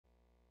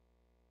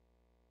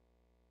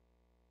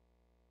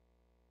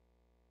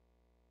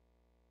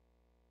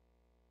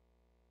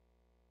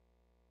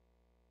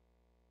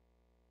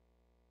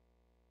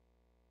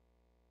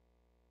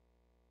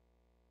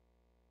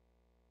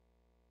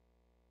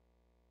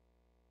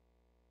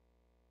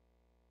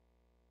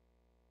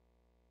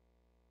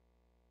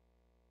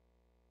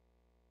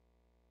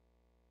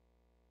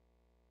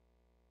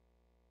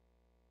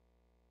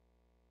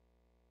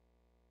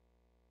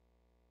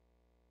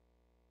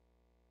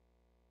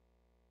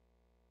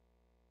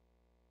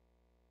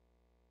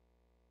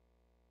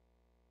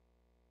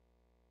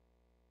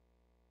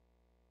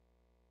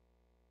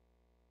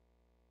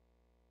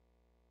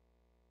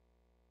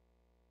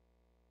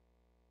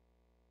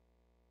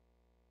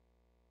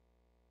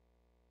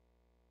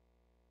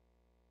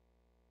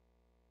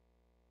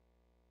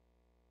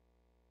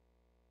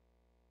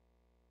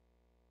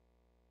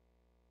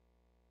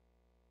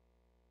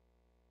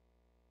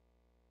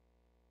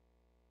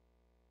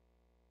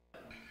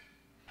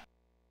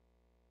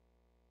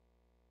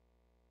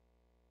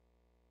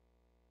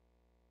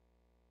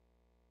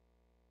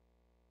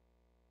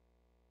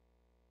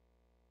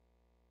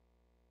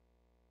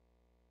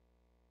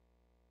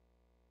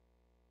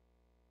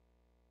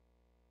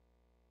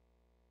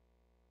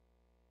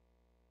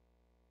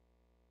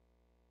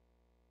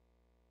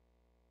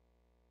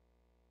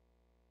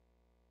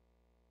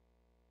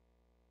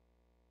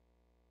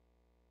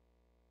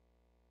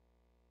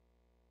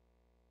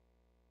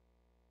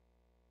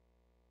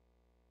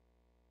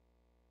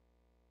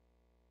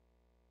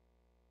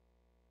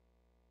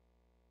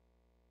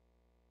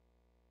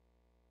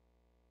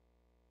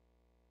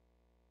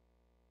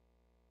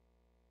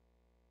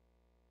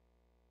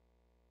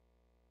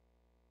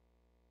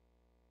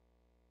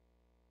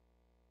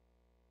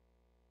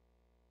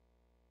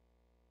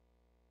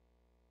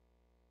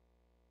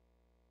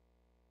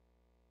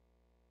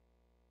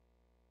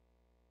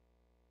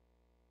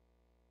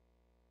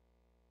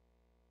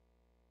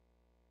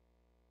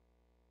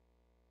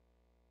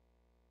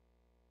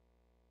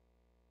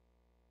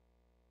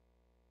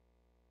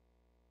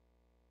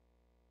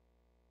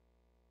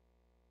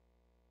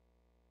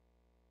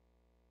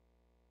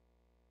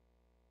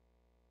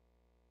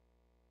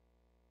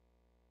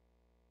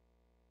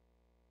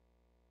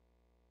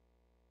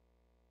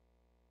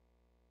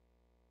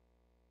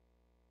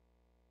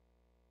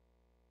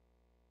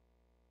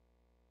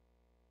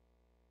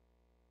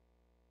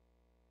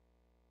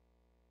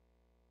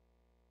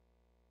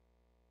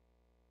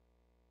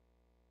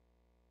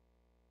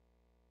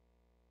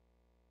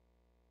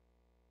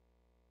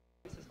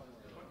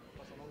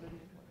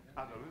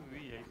Ah bah oui,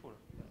 oui, il faut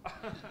là.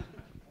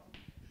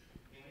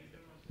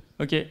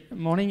 Okay,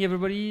 morning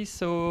everybody.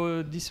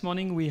 So this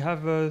morning we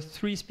have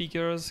 3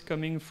 speakers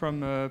coming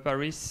from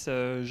Paris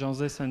Jean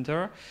Zay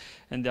Center,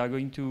 and they are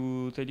going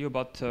to tell you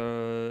about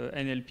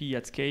NLP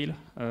at scale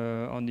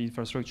on the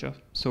infrastructure.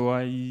 So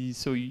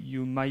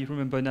you might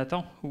remember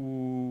Nathan,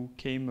 who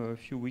came a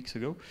few weeks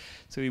ago.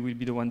 So he will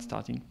be the one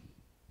starting.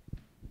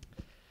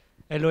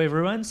 Hello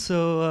everyone.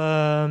 So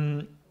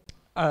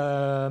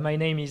my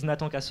name is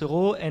Nathan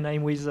Cassereau, and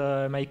I'm with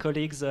my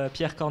colleagues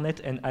Pierre,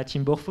 Cornette, and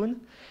Hatim Bourfoune.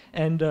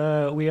 And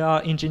we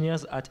are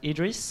engineers at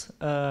IDRIS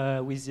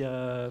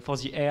for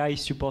the AI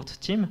support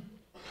team.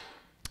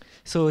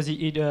 So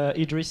the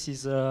IDRIS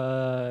is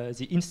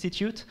the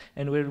institute,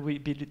 and we'll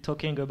be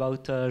talking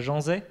about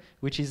Jean Zay,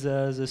 which is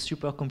the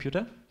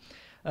supercomputer.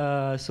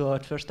 So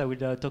at first I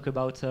will talk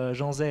about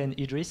Jean Zay and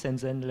IDRIS, and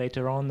then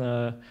later on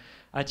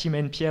Hatim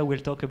and Pierre will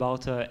talk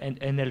about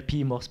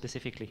NLP more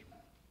specifically.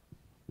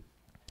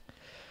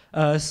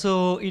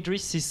 So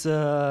IDRIS is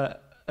a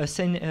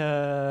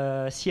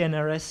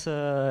CNRS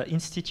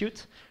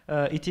institute.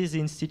 It is the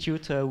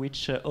institute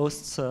which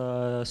hosts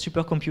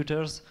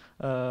supercomputers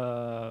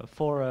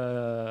for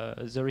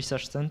the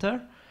research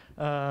center.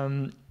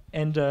 And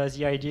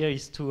the idea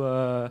is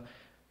to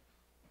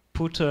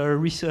put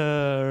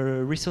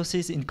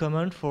resources in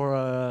common for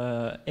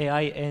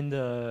AI and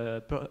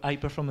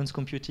high-performance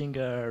computing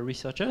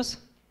researchers.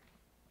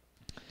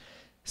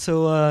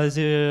 So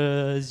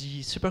the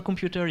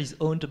supercomputer is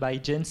owned by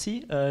Jean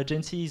Zay.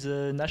 Jean Zay is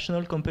a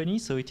national company,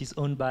 so it is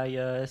owned by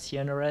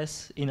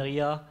CNRS,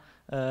 INRIA,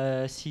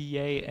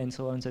 CEA, and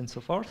so on and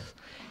so forth.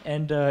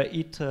 And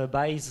it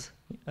buys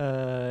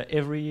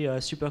every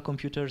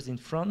supercomputers in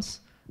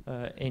France,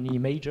 any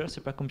major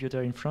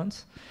supercomputer in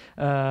France.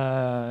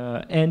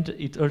 And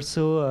it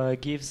also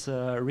gives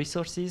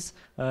resources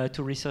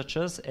to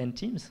researchers and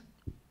teams.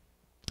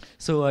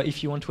 So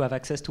if you want to have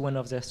access to one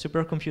of their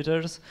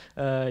supercomputers,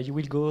 you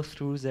will go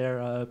through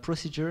their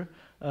procedure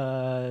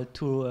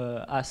to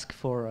ask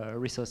for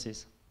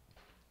resources.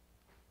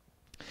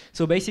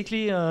 So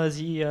basically,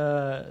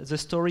 the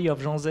story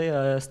of Jean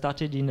Zay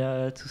started in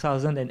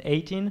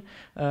 2018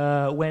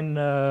 when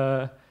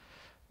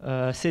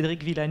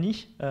Cédric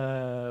Villani,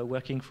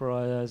 working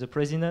for the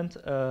president,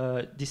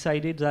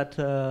 decided that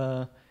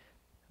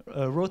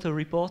wrote a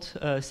report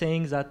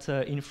saying that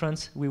in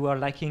France we were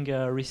lacking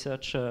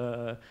research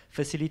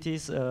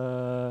facilities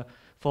for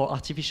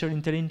artificial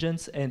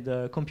intelligence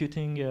and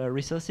computing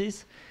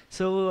resources.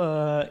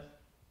 So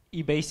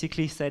he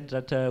basically said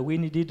that we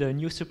needed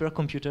new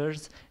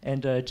supercomputers,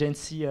 and Jean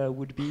Zay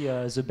would be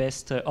the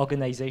best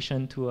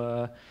organization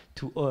to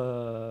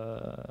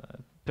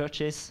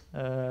purchase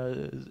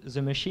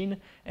the machine,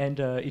 and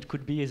it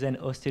could be then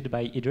hosted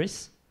by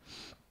IDRIS.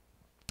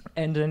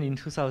 And then in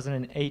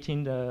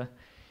 2018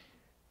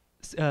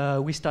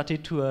 we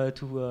started to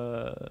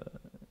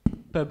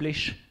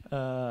publish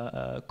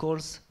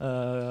calls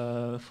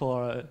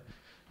for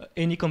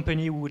any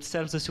company who would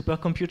sell the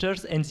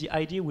supercomputers, and the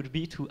idea would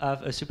be to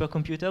have a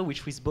supercomputer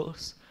which was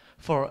both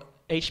for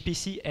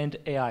HPC and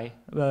AI.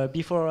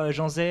 Before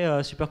Jean Zay,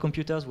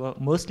 supercomputers were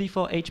mostly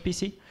for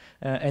HPC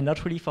and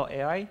not really for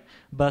AI,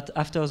 but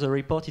after the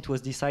report it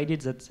was decided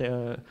that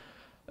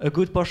a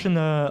good portion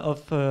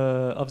of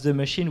the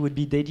machine would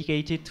be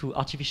dedicated to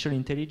artificial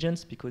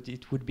intelligence, because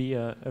it would be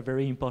a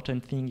very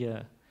important thing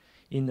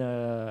in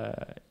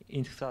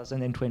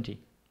 2020.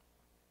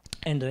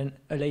 And then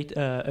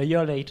a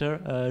year later,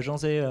 Jean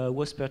Zay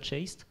was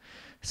purchased.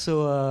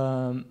 So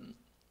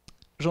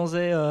Jean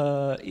Zay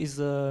is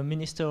a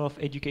Minister of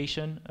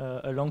Education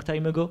a long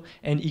time ago,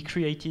 and he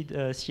created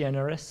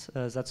CNRS.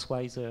 That's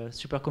why the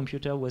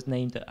supercomputer was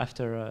named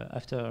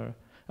after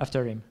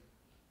him.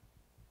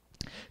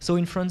 So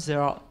in France there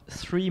are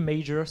 3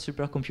 major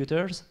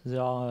supercomputers.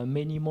 There are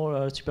many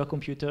more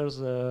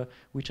supercomputers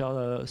which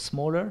are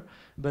smaller,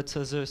 but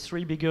the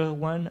 3 bigger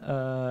ones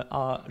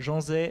are Jean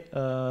Zay,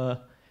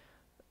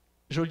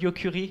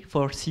 Joliot-Curie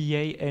for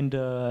CEA, and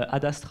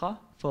Adastra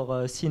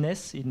for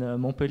CNES in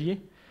Montpellier.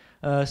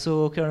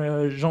 So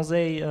Jean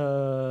Zay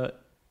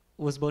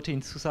was bought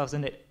in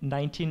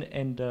 2019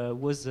 and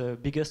was the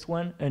biggest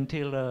one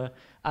until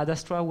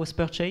Adastra was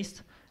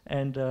purchased.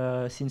 And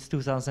since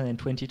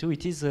 2022,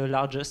 it is the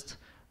largest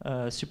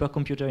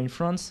supercomputer in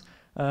France,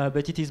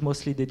 but it is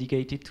mostly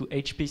dedicated to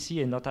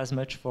HPC and not as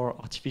much for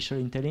artificial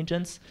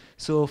intelligence.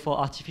 So for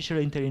artificial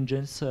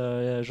intelligence,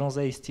 Jean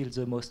Zay is still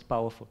the most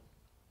powerful.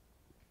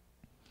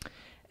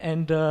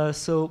 And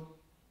so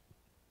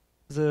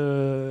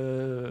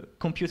the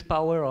compute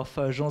power of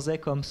Jean Zay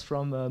comes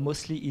from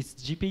mostly its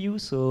GPU.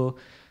 So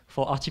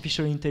for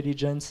artificial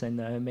intelligence and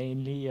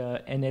mainly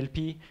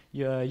NLP,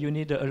 you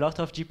need a lot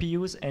of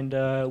GPUs, and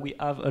we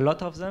have a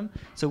lot of them.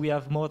 So we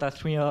have more than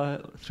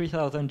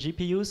 3,000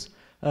 GPUs,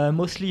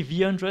 mostly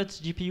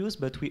V100 GPUs,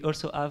 but we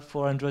also have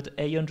 400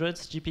 A100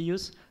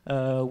 GPUs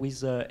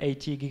with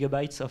 80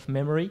 gigabytes of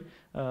memory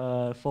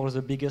for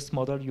the biggest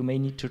model you may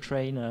need to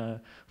train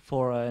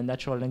for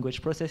natural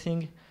language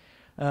processing.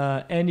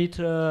 And it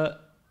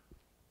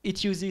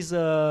it uses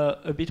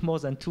a bit more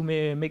than 2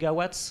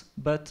 megawatts,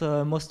 but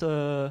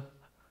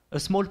a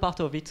small part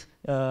of it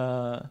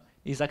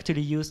is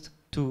actually used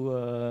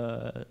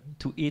to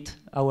heat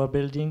our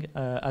building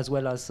as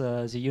well as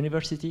the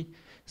university.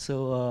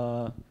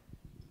 So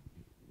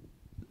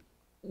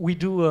we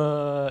do,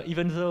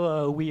 even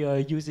though we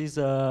uses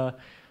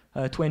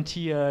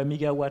 20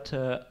 megawatt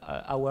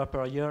hour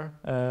per year,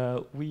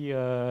 we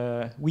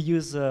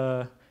use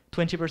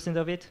 20%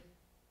 of it,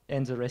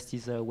 and the rest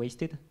is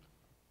wasted.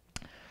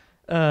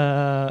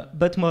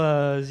 But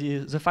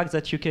the fact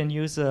that you can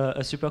use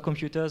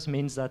supercomputers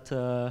means that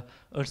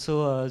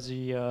also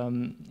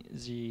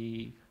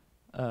the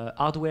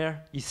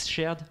hardware is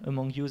shared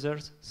among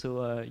users,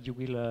 so you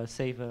will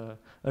save a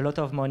lot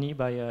of money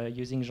by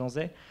using Jean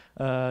Zay.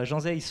 Jean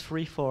Zay is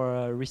free for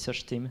a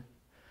research team.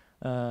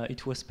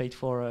 It was paid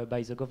for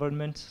by the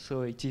government,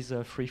 so it is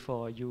free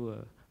for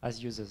you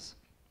as users.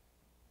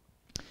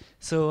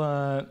 So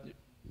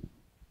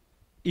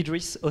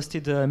IDRIS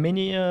hosted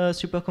many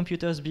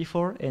supercomputers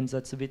before, and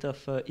that's a bit of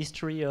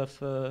history of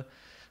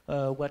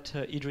what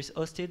IDRIS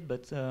hosted,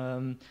 but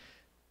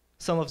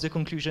some of the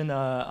conclusion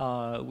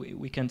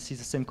we can see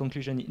the same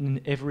conclusion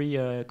in every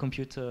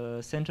compute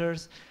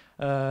centers.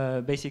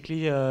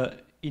 Basically,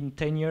 in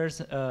 10 years,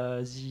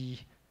 the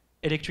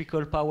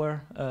electrical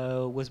power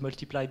was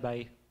multiplied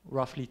by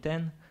roughly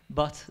 10,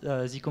 but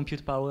the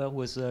compute power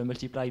was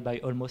multiplied by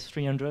almost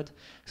 300.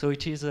 So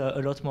it is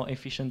a lot more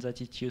efficient than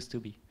it used to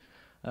be.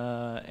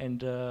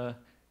 And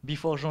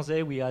before Jean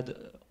Zay, we had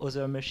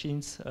other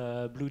machines,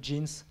 Blue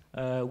Jeans,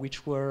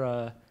 which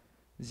were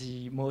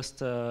the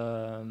most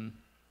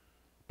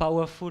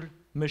powerful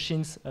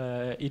machines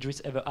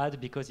IDRIS ever had,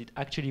 because it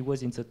actually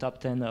was in the top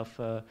 10 of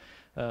the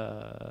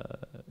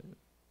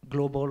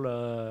global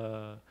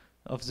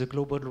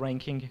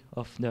ranking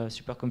of the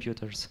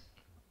supercomputers.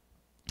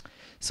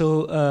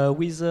 So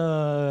with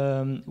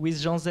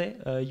Jean Zay,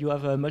 you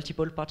have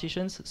multiple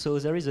partitions. So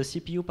there is a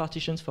CPU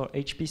partitions for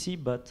HPC,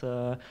 but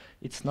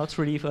it's not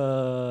really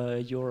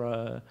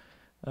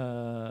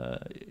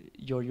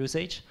your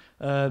usage.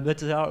 But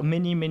there are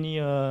many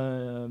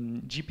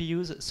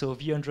GPUs, so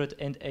V100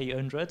 and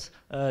A100.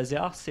 They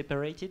are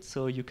separated,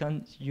 so you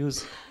can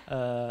use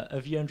a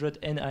V100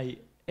 and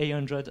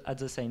A100 at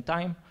the same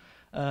time.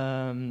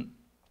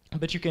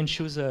 But you can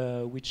choose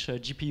which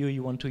GPU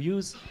you want to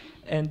use,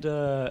 and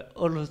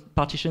all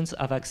partitions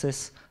have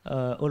access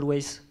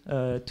always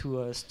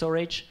to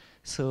storage,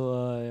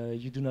 so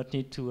you do not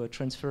need to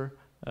transfer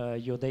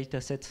your data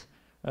set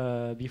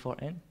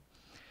beforehand.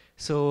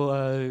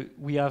 So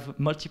we have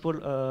multiple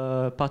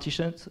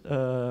partitions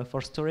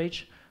for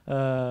storage.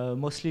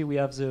 Mostly we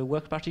have the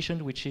work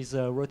partition, which is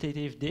a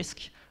rotative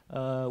disk,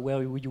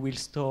 where you will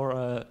store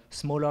a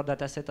smaller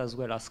dataset as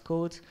well as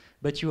code,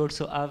 but you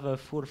also have a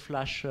full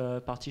flash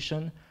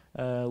partition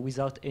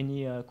without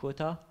any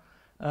quota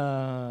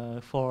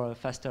for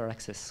faster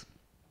access.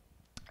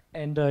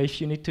 And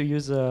if you need to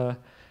use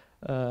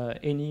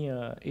any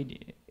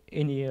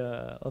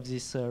of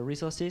these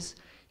resources,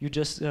 you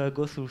just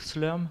go through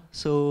Slurm.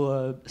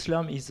 So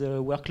Slurm is a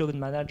workload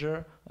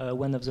manager,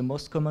 one of the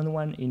most common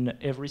one in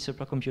every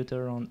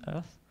supercomputer on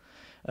Earth.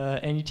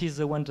 And it is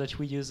the one that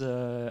we use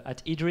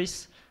at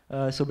IDRIS.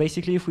 So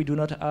basically, if we do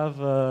not have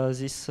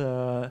this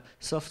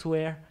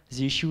software,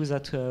 the issue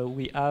that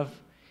we have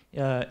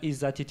is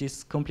that it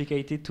is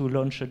complicated to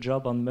launch a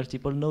job on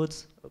multiple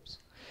nodes. Oops.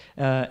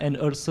 And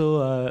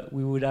also,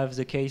 we would have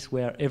the case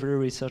where every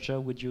researcher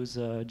would use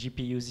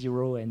GPU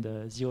 0 and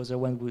the other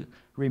one would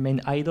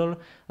remain idle.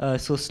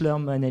 So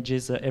Slurm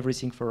manages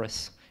everything for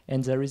us.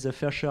 And there is a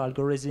fair share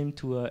algorithm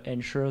to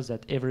ensure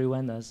that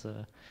everyone has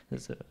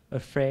a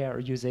fair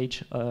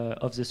usage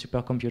of the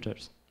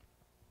supercomputers.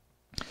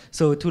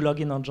 So to log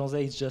in on Jean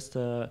Zay is just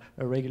a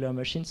regular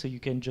machine, so you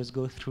can just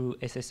go through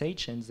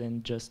SSH and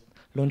then just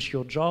launch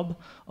your job,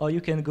 or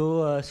you can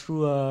go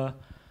through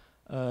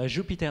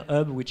Jupyter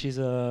Hub, which is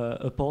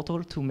a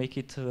portal to make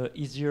it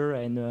easier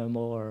and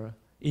more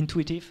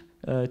intuitive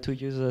to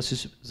use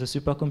the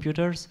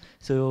supercomputers.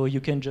 So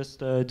you can just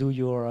do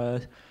your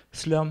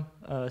Slurm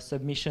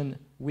submission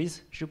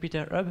with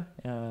Jupyter Hub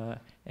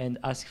and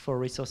ask for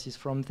resources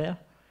from there.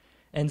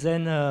 And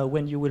then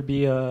when you will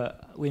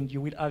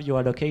have your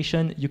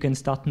allocation, you can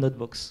start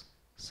notebooks.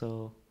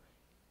 So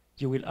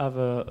you will have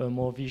a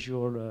more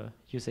visual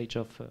usage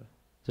of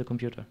the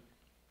computer.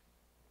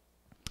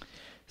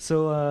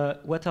 So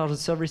what are the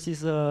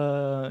services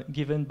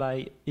given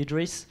by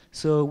IDRIS?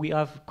 So we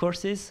have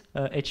courses,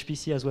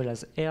 HPC as well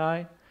as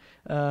AI.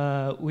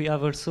 We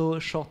have also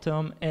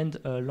short-term and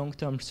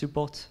long-term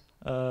support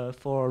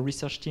for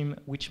research team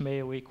which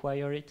may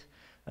require it,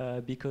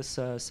 because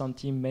some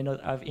team may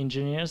not have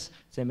engineers.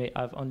 They may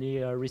have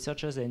only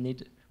researchers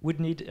and would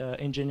need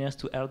engineers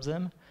to help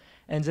them.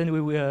 And then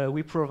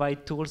we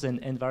provide tools and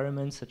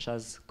environments such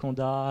as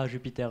Conda,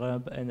 Jupyter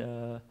Hub,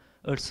 and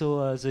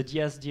also the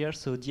DSDR.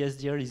 So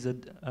DSDR is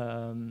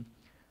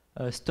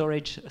a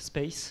storage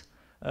space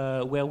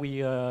where we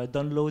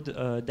download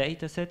a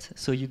data set.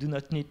 So you do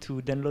not need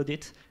to download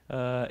it,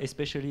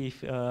 especially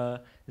if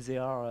they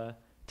are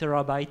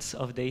terabytes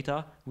of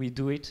data, we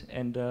do it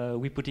and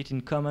we put it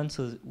in common,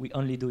 so we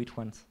only do it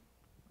once,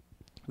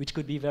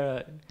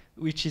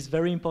 which is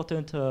very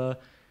important,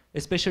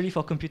 especially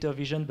for computer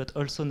vision, but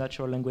also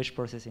natural language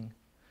processing.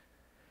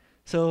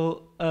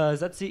 So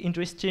that's the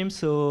IDRIS team.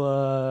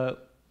 So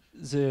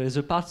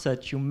the parts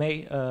that you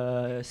may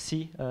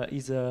see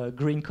is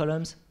green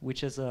columns,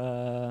 which is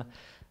a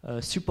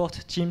support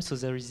team. So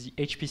there is the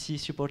HPC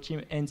support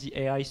team and the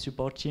AI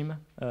support team,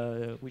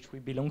 which we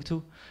belong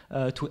to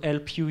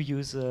help you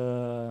use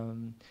the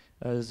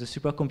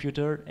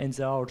supercomputer. And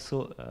there are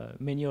also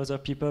many other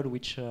people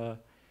which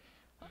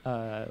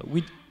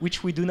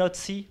we do not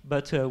see,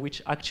 but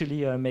which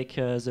actually make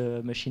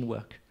the machine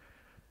work.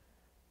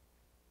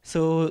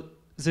 So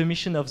the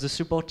mission of the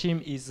support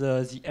team is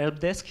the help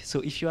desk. So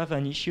if you have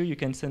an issue, you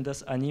can send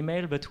us an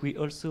email, but we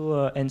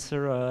also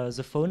answer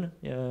the phone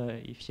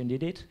if you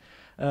need it.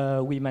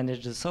 We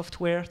manage the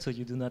software, so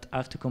you do not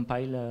have to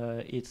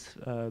compile it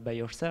by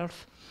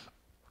yourself.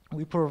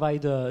 We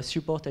provide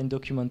support and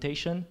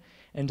documentation,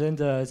 and then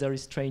there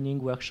is training,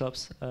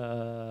 workshops,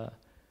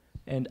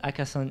 and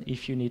hackathon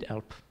if you need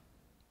help.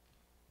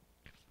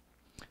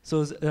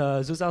 So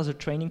those are the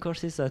training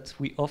courses that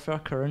we offer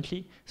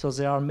currently. So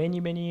there are many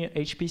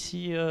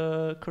HPC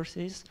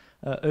courses,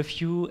 a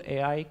few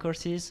AI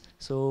courses.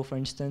 So for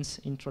instance,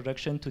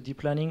 introduction to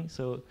deep learning.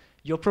 So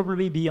you're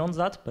probably beyond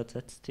that, but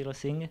that's still a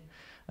thing.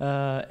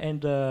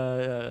 And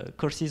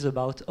courses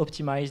about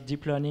optimized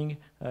deep learning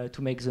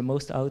to make the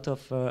most out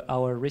of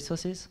our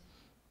resources.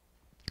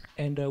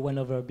 And one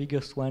of our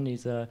biggest one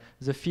is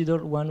the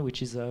Fiddle one,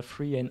 which is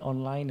free and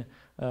online,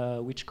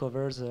 which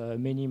covers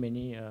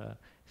many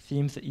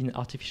themes in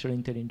artificial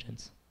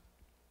intelligence.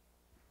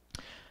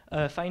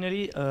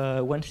 Finally,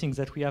 one thing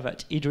that we have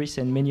at IDRIS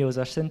and many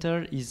other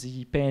centers is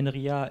the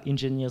PNRIA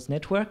Engineers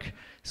Network.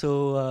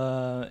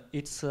 So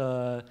it's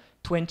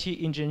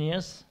 20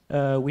 engineers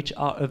which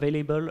are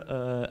available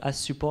as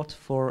support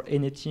for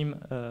any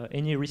team,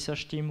 any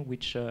research team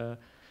which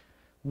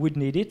would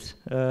need it.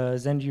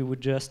 Then you would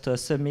just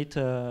submit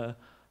a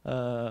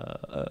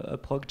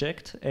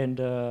project, and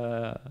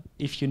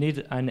if you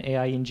need an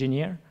AI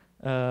engineer,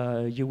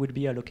 you would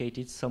be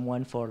allocated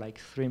someone for like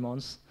 3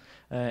 months,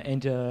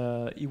 and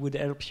it would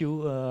help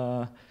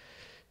you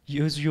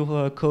use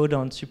your code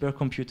on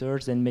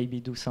supercomputers and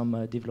maybe do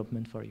some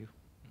development for you.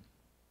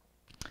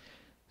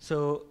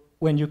 So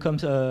when you come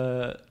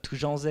to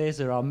Jean Zay,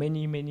 there are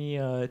many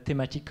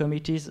thematic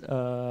committees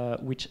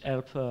which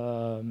help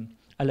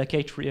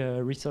allocate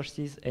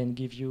resources and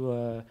give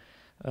you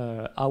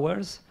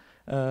hours.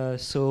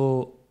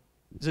 So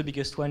the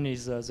biggest one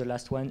is the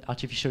last one,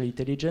 artificial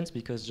intelligence,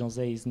 because Jean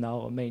Zay is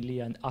now mainly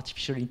an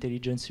artificial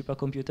intelligence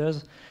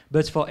supercomputers.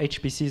 But for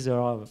HPC, there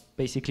are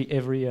basically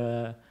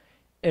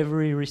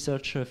every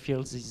research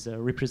field is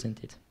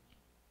represented.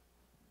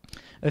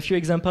 A few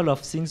examples of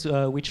things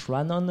which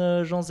run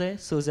on Jean Zay.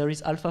 So there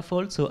is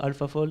AlphaFold. So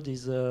AlphaFold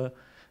is a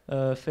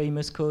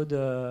famous code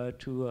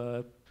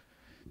to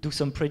do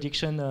some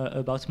prediction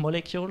about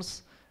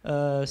molecules.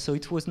 So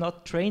it was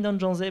not trained on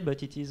Jean Zay,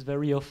 but it is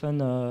very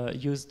often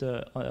used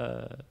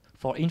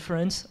for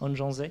inference on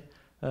Jean Zay,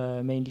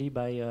 mainly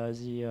by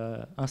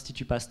the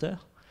Institut Pasteur.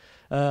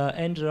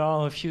 And there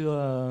are a few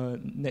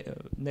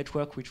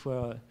networks which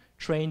were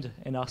trained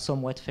and are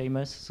somewhat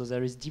famous. So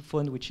there is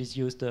DeepSpeed, which is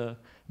used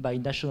by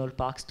national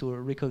parks to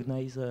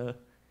recognize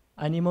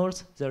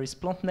animals. There is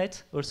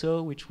PlantNet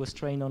also, which was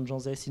trained on Jean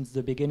Zay since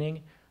the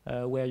beginning,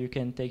 where you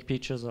can take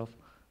pictures of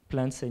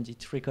plants and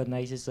it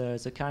recognizes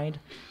the kind.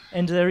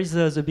 And there is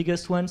the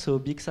biggest one, so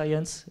Big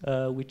Science,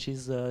 which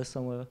is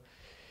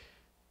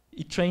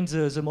it trains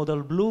the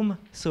model Bloom.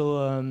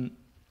 So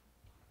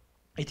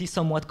it is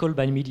somewhat called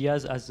by media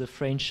as the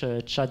French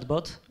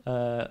chatbot,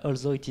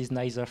 although it is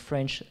neither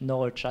French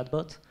nor a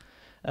chatbot.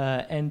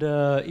 And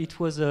it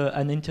was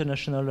an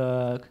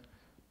international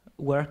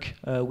work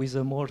with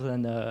more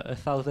than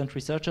 1,000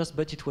 researchers,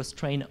 but it was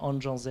trained on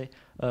Jean Zay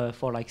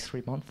for like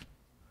 3 months.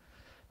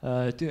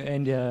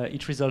 And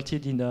it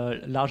resulted in a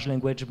large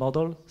language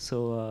model.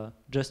 So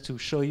just to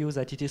show you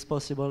that it is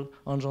possible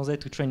on Jean Zay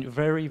to train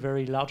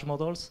very large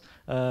models,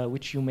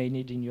 which you may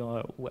need in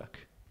your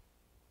work.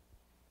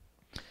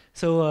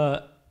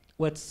 So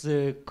what's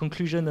the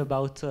conclusion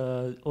about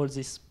all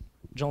this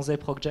Jean Zay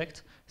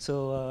project?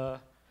 So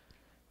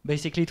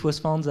basically it was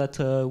found that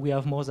we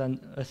have more than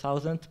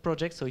 1,000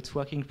 projects, so it's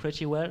working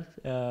pretty well.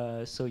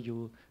 So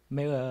you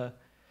may,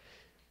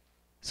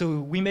 so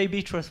we may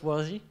be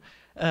trustworthy.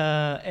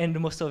 And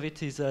most of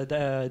it is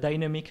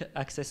dynamic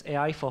access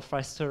AI for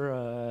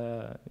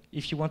faster.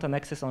 If you want an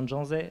access on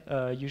Jean Zay,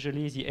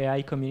 usually the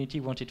AI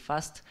community want it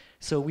fast.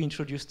 So we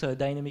introduced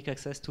dynamic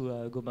access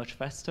to go much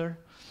faster.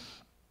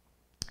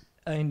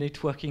 And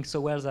it's working so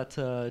well that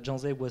Jean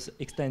Zay was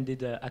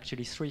extended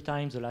actually 3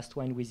 times, the last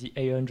one with the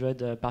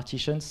 800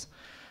 partitions,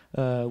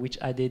 which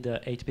added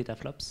 8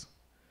 petaflops.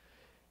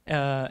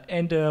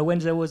 When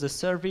there was a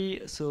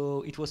survey,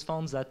 so it was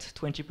found that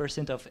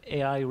 20% of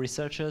AI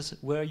researchers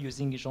were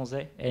using Jean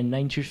Zay and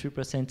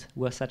 93%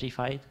 were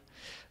satisfied.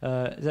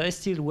 There is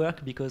still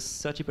work because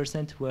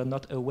 30% were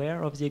not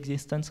aware of the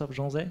existence of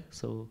Jean Zay,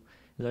 so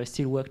there is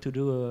still work to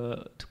do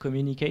to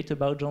communicate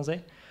about Jean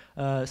Zay.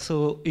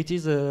 So it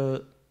is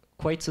a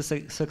quite a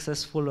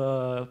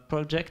successful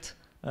project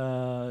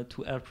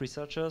to help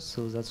researchers,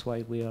 so that's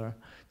why we are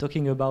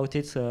talking about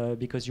it,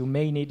 because you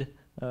may need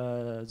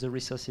the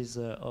resources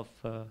of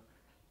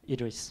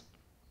IDRIS.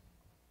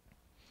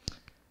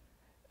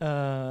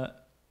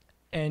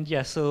 And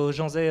yeah, so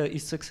Jean Zay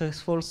is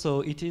successful,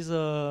 so it is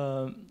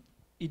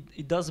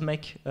it does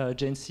make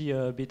Jean Zay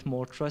a bit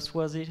more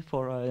trustworthy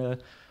for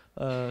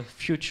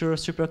future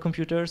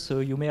supercomputers. So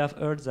you may have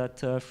heard that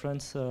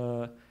France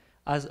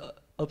has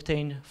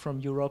obtained from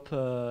Europe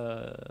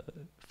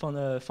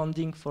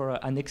funding for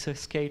an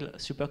exascale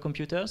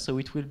supercomputer, so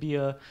it will be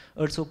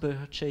also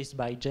purchased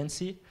by Jean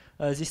Zay.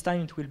 This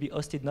time it will be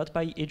hosted not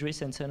by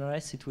IDRIS and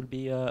CNRS, it will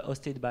be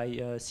hosted by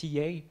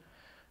CEA,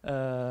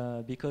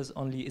 because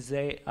only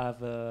they have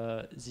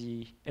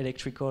the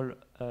electrical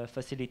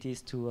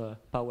facilities to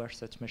power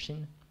such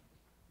machine.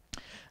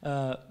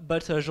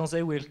 But Jean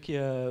Zay will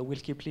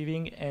keep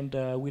living and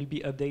will be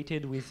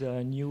updated with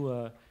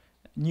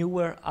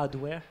newer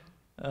hardware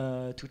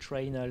to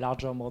train a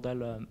larger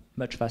model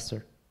much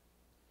faster.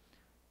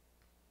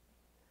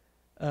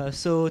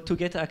 So to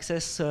get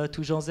access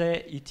to Jean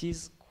Zay, it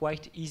is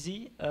quite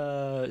easy.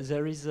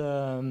 There is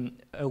a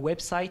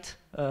website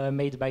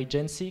made by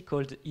Jean Zay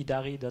called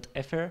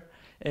idari.fr,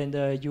 and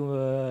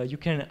you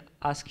can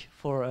ask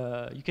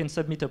for you can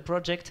submit a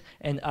project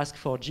and ask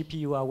for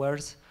GPU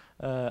hours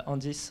on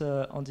this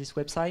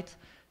website.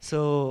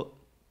 So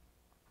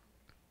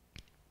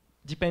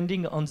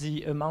depending on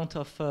the amount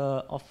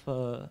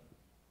of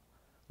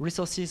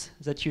resources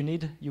that you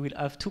need, you will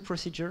have two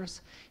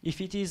procedures.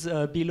 If it is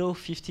below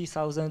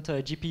 50,000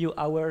 GPU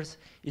hours,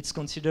 it's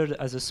considered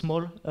as a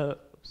small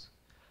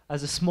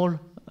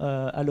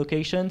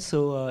allocation,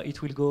 so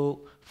it will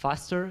go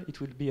faster.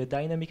 It will be a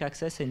dynamic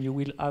access, and you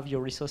will have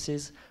your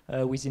resources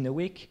within a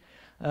week.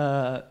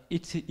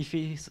 If it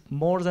is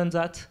more than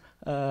that,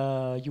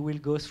 you will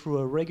go through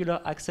a regular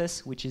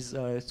access, which is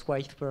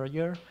twice per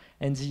year,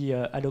 and the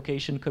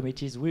allocation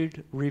committees will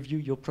review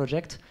your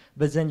project,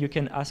 but then you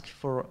can ask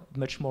for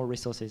much more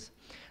resources.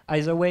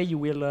 Either way, you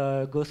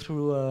will go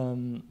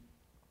through,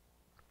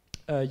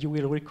 you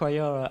will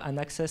require an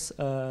access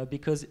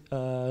because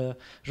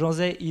Jean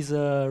Zay is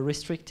a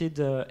restricted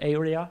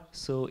area,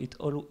 so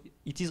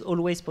it is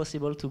always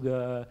possible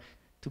to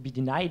be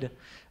denied.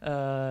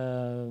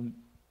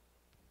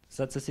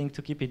 That's a thing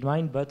to keep in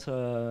mind, but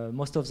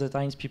most of the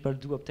times people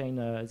do obtain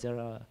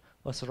their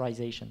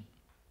authorization.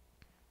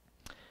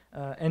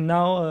 And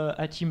now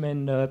Hatim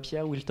and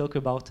Pierre will talk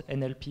about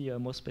NLP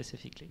more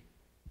specifically.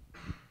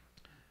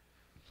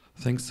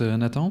 Thanks,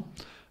 Nathan.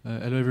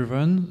 Hello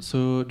everyone.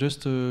 So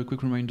just a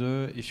quick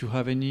reminder, if you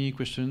have any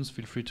questions,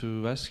 feel free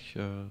to ask,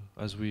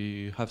 as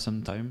we have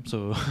some time,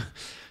 so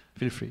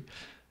feel free.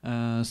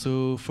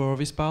 So for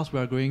this part, we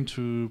are going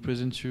to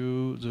present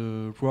you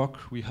the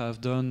work we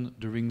have done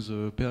during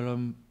the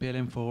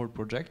PLM for All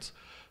project.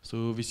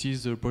 So this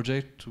is a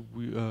project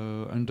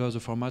under the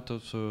format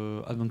of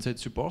advanced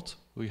support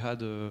we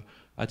had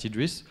at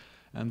IDRIS,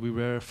 and we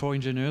were 4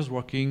 engineers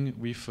working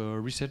with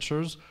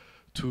researchers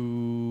to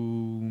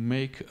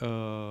make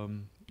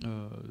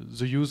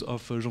the use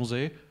of Jean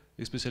Zay,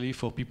 especially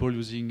for people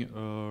using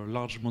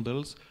large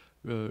models,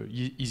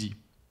 easy.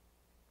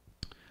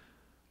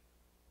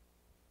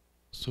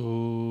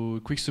 So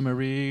quick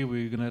summary,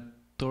 we're gonna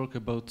talk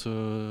about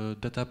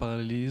data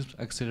parallelism,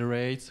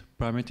 accelerate,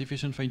 parameter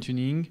efficient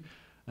fine-tuning,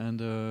 and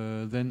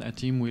then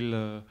Hatim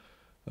will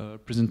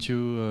present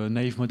you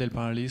naive model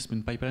parallelism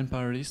and pipeline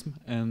parallelism,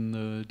 and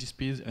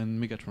DeepSpeed and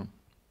Megatron.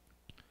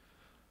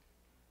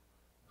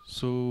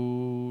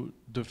 So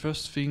the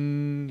first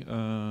thing,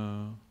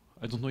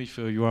 I don't know if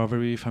you are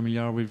very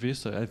familiar with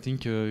this. I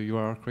think you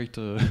are quite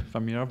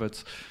familiar,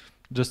 but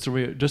just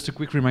a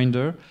quick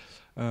reminder.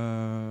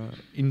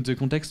 In the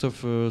context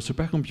of a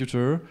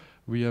supercomputer,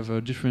 we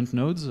have different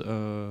nodes.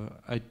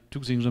 I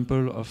took the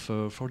example of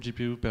 4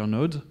 GPU per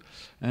node,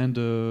 and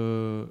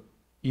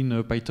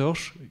in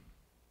PyTorch,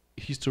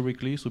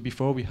 historically, so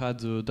before we had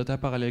the data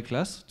parallel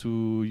class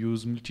to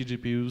use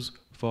multi-GPUs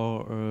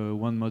for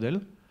one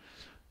model.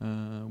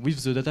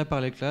 With the data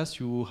parallel class,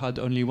 you had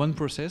only one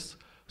process,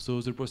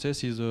 so the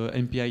process is a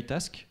MPI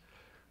task,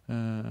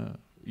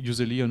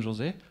 usually on Jean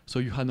Zay. So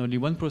you had only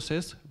one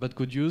process, but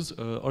could use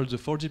all the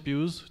 4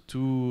 GPUs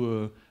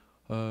to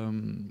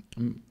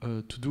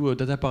do a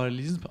data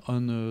parallelism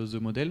on the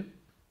model.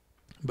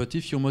 But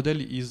if your model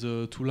is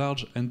too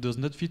large and does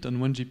not fit on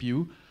one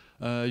GPU,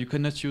 you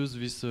cannot use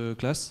this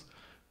class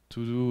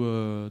to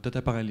do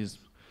data parallelism.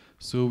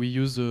 So we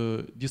use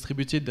a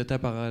distributed data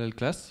parallel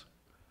class.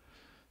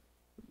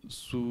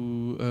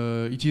 So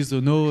it is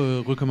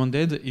now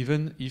recommended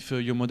even if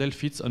your model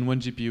fits on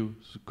one GPU,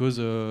 because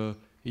it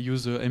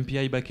uses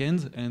MPI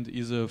backend and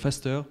is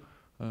faster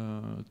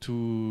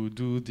to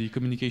do the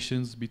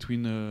communications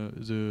between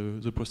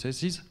the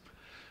processes.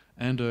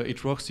 And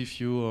it works if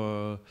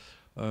your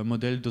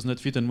model does not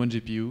fit on one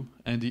GPU.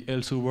 And it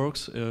also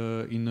works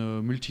in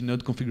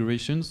multi-node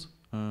configurations.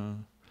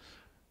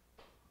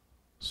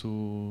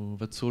 So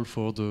that's all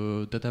for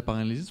the data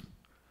parallelism.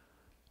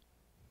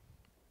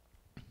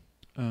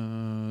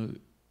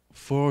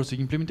 For the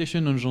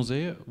implementation on Jean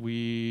Zay,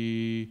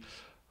 we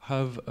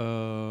have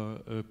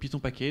a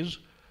Python package,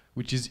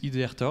 which is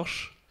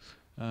IDRIS.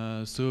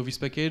 So this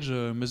package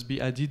must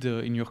be added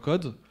in your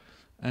code.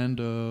 And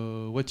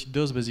what it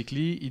does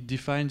basically, it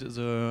defines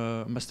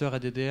the master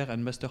ADDR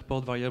and master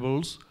port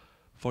variables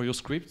for your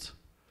script.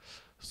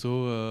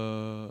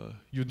 So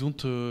you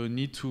don't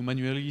need to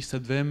manually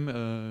set them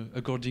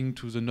according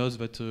to the nodes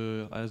that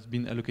has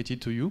been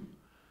allocated to you.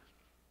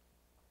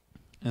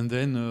 And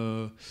then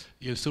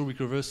it also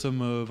recovers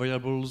some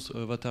variables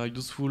that are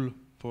useful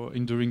for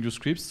during your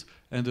scripts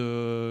and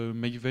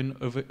make them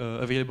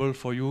available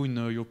for you in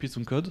your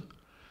Python code.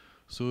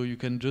 So you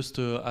can just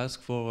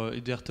ask for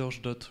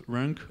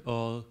idrtorch.rank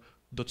or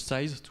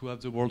 .size to have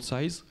the world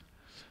size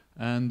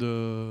and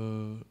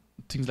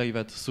things like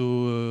that.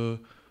 So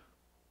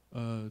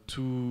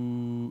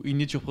to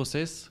init your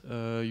process,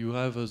 you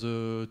have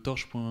the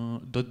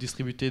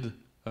torch.distributed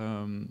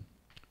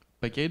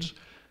package,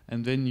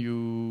 and then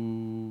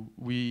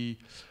we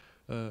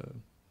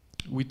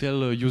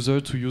tell a user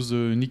to use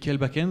the Nickel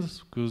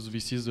backend because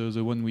this is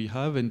the one we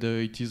have, and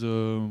it is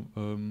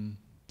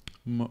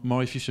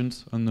more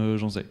efficient on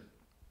Jean Zay.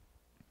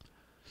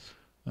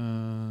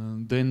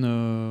 Then,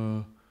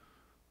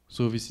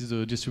 so this is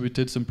a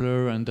distributed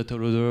sampler and data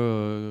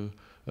loader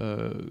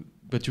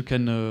that you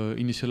can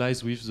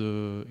initialize with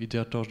the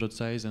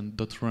idrtorch.size and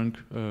 .rank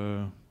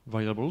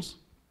variables.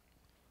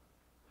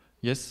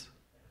 Yes?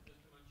 Just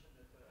to mention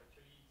that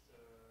actually it's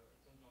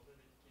on Jean Zay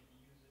that it can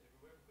be used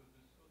everywhere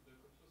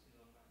because the code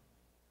source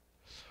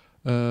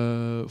is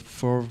online.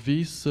 For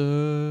this,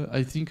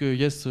 I think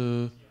yes.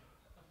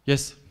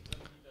 Yes.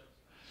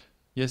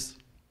 Yes.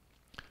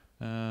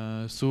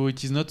 So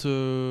it is not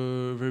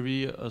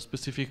very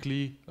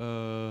specifically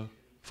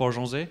for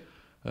Jean Zay.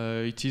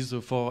 It is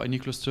for any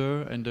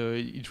cluster, and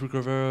it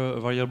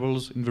recovers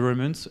variables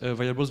environments,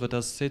 variables that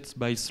are set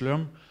by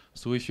Slurm.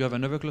 So if you have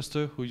another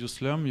cluster who use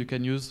Slurm, you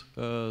can use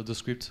the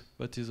script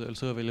that is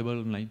also available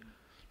online.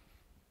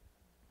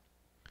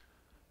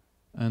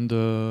 And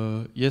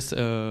yes,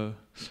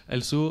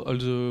 also all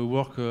the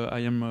work I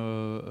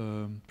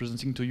am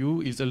presenting to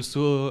you is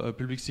also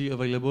publicly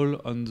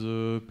available on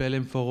the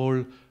PLM for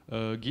All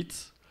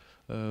Git,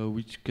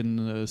 which you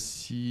can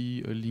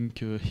see a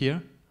link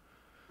here.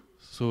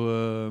 So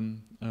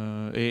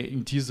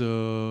it is,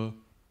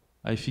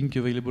 I think,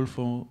 available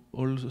for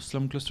all the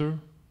Slurm cluster.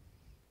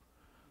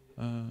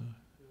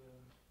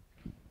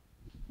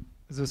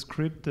 The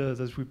script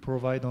that we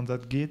provide on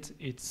that Git,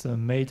 it's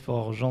made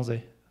for Jean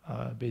Zay.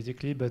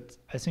 Basically, but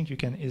I think you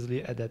can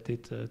easily adapt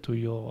it to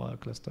your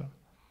cluster.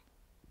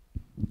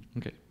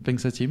 Okay,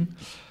 thanks, Hatim.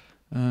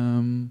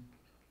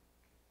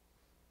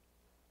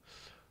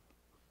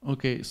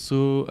 Okay,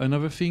 so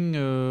another thing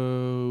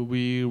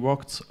we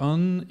worked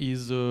on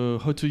is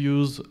how to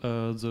use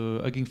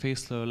the Hugging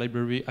Face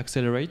library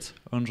Accelerate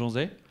on Jean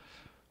Zay.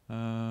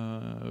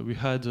 We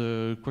had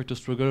quite a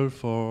struggle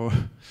for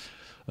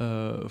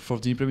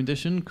the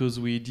implementation because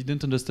we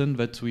didn't understand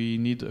that we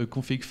need a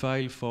config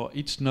file for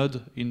each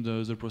node in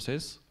the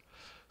process.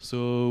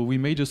 So we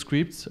made a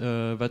script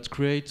that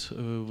creates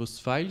those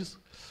files.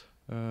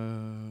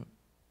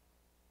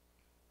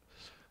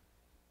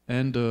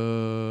 And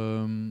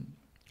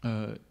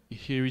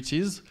here it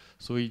is.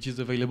 So it is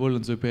available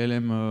on the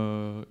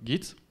PLM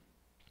Git.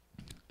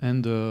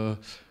 And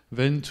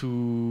then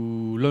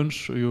to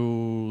launch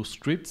your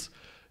script,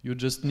 you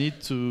just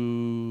need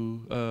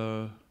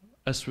to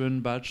run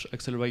batch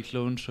accelerate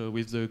launch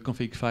with the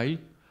config file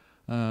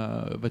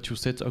that you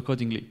set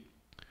accordingly.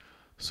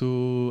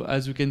 So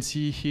as you can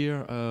see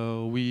here,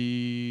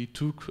 we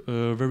took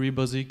a very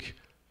basic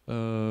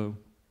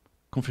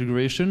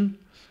configuration.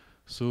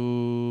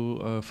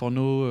 So for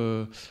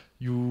now,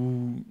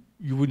 you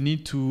would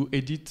need to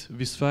edit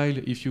this file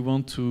if you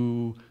want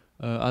to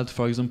add,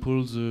 for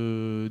example,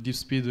 the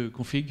DeepSpeed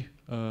config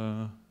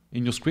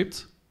in your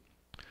script.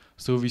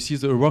 So this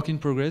is a work in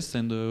progress,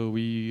 and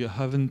we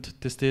haven't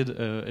tested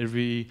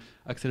every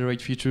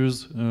accelerate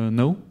features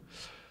now.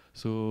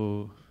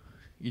 So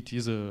it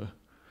is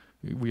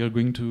we are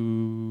going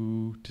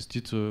to test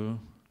it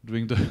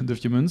during the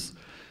few months.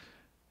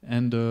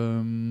 And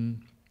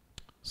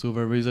so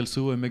there is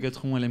also a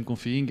Megatron LM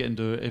config and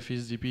a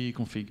FSDP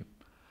config.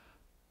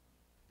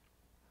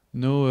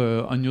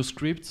 Now on your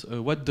script,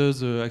 what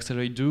does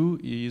accelerate do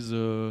is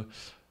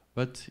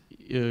but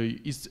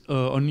it's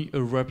only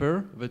a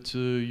wrapper that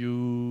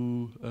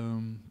you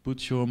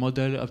put your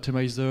model,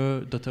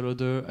 optimizer, data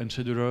loader, and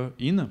scheduler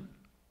in.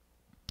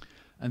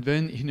 And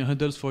then it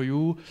handles for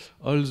you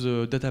all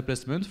the data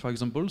placement, for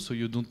example, so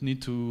you don't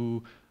need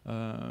to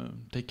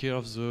take care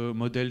of the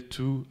model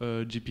to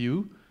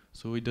GPU.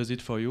 So it does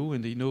it for you,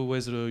 and you know where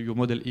your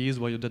model is,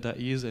 where your data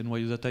is, and where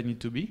your data need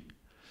to be.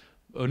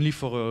 only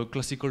for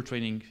classical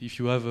training. If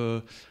you have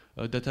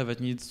data that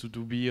needs to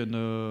be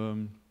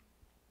on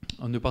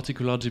a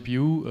particular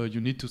GPU,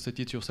 you need to set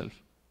it yourself.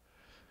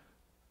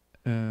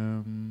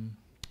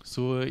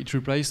 So it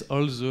replaces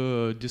all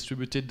the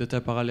distributed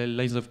data parallel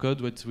lines of code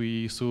that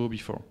we saw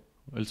before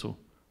also.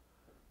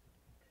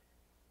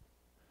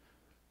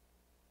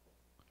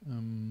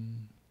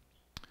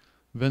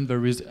 Then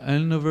there is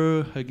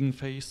another Hugging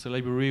Face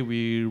library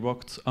we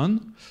worked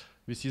on.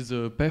 This is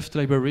the PEFT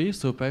library.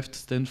 So PEFT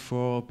stands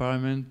for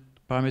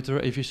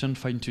Parameter Efficient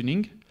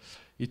Fine-Tuning.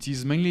 It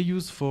is mainly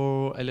used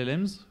for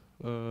LLMs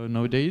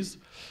nowadays.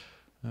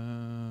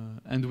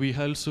 And we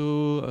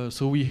also,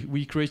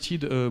 we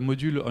created a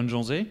module on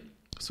Jean Zay.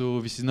 So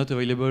this is not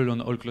available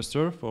on all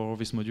clusters for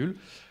this module.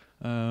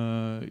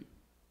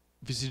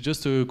 This is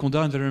just a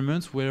Conda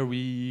environment where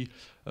we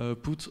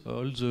put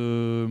all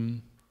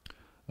the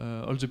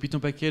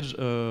Python package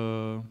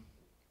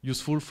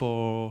useful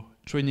for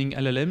training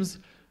LLMs,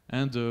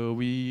 and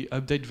we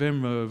update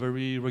them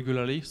very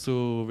regularly,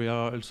 so they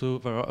are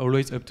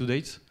always up to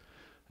date.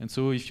 And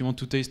so if you want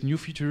to test new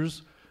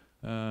features,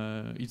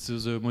 it's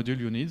the module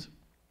you need.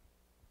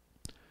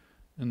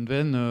 And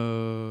then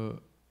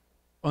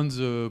on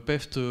the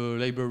PEFT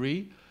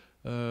library,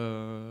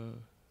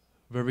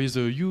 there is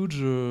a huge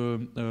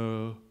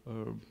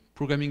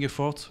programming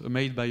effort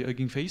made by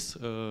Hugging Face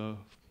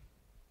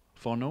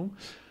for now.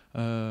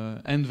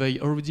 And they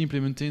already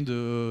implemented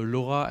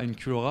LoRa and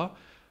QLoRa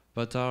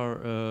that are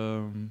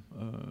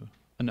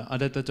an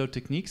adapter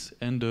techniques,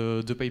 and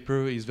the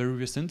paper is very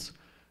recent.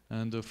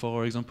 And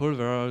for example,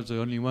 they are the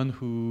only one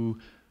who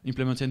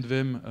implemented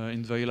them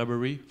in the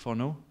library for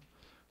now.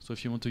 So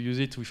if you want to use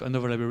it with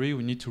another library,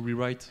 we need to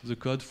rewrite the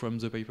code from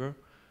the paper.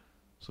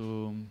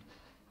 So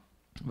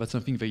that's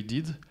something they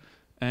did.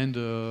 And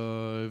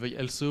they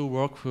also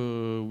work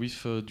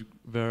with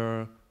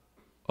their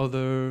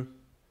other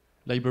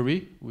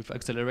library with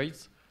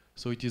Accelerate.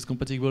 So it is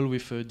compatible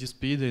with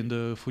DeepSpeed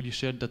and fully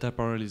shared data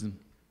parallelism.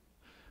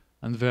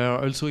 And they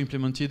are also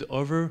implemented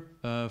other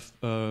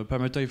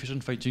parameter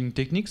efficient fine-tuning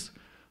techniques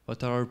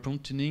that are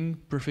prompt tuning,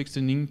 perfect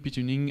tuning,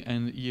 p-tuning,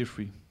 and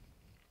EA3.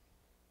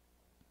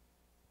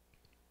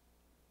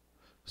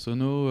 So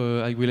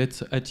now I will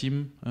let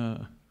Hatim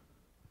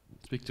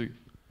speak to you.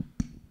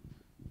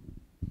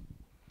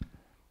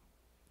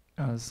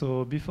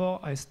 So before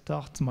I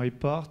start my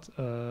part,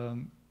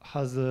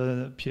 as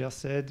Pierre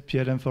said,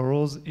 PLM for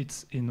rows,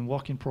 it's in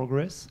work in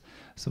progress.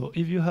 So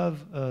if you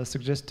have a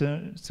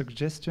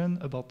suggestion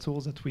about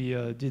tools that we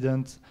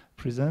didn't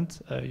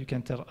present, you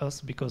can tell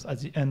us, because at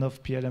the end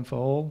of PLM for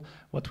all,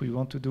 what we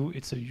want to do,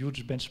 it's a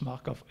huge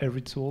benchmark of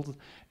every tool,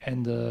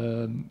 and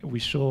we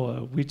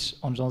show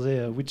on Jean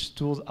Zay which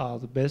tools are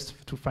the best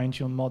to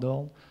fine-tune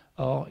model,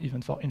 or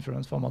even for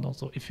inference for model.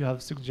 So if you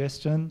have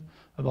suggestion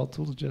about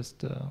tools,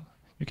 just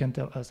you can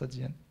tell us at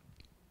the end.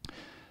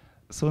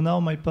 So now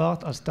my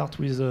part, I'll start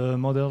with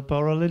model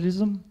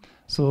parallelism.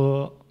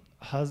 So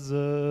as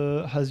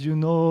you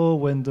know,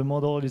 when the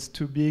model is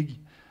too big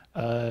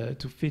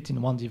to fit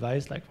in one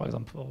device, like for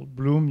example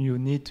Bloom, you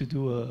need to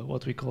do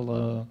what we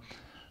call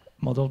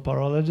model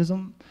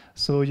parallelism.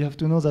 So you have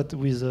to know that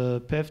with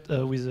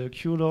PEFT, with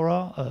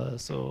QLoRa,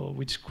 so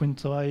which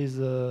quantize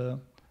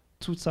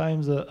 2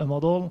 times a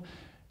model,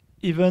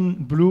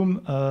 even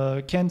Bloom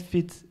can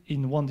fit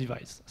in one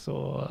device.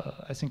 So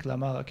I think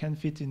Llama can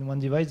fit in one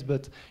device,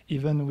 but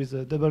even with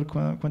a double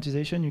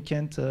quantization, you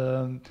can't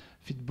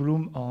fit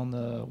Bloom on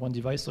one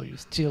device, so you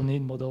still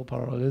need model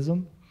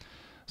parallelism.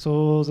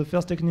 So the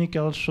first technique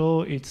I'll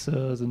show, it's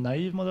the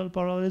naive model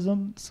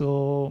parallelism.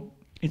 So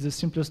it's the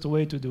simplest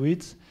way to do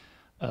it.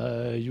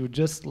 You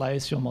just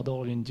slice your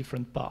model in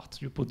different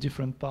parts. You put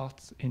different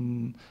parts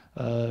in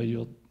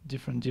your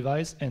different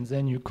device, and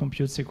then you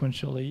compute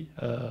sequentially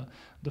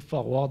the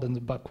forward and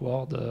the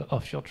backward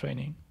of your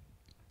training.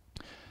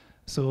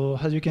 So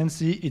as you can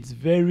see, it's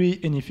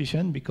very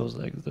inefficient because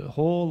like the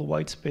whole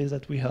white space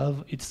that we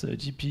have, it's a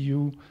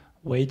GPU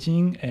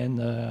waiting, and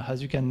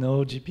as you can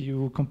know,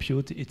 GPU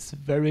compute, it's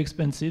very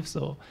expensive,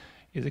 so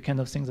it's the kind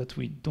of thing that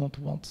we don't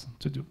want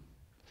to do.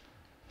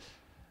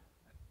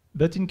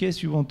 But in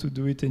case you want to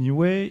do it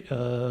anyway,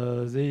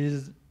 there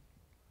is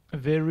a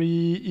very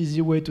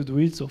easy way to do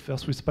it. So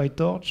first with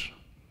PyTorch,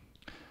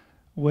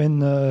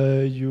 when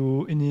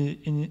you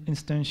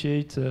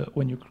instantiate,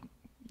 when you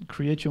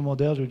create your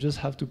model, you just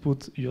have to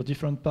put your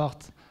different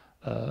parts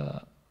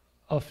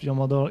of your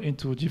model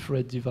into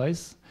different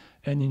device,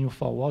 and in your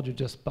forward, you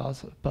just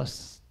pass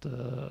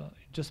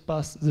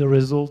the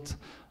result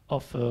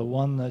of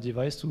one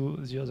device to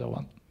the other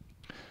one.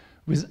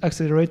 With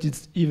Accelerate,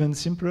 it's even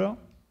simpler.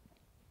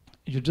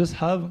 You just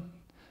have,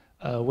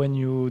 when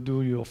you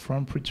do your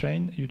front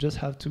pre-train, you just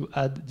have to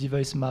add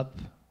device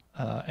map,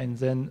 and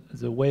then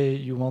the way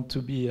you want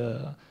to be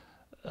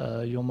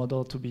your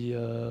model to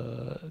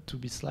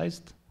be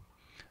sliced.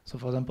 So,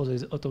 for example, there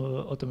is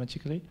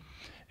automatically,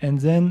 and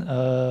then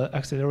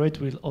Accelerate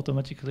will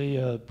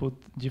automatically put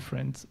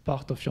different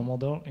part of your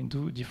model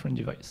into different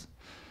device.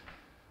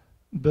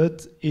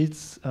 But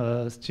it's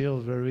still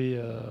very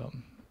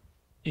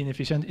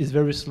inefficient. It's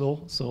very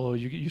slow, so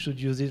you should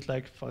use it,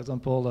 like, for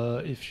example,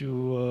 if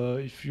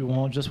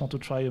you just want to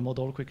try a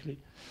model quickly.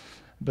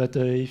 But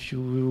if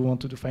you want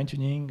to do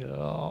fine-tuning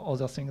or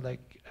other things,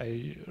 like,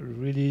 I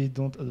really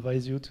don't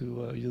advise you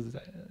to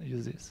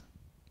use this.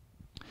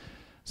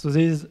 So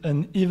there is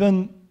an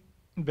even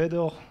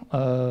better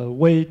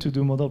way to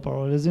do model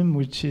parallelism,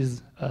 which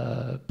is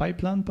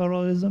pipeline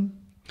parallelism.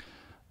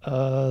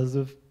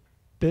 The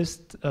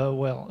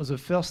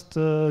first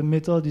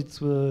method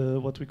is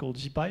what we call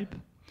gpipe.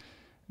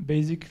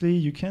 Basically,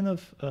 you kind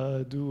of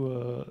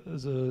do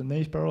the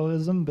naive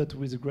parallelism, but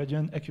with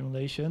gradient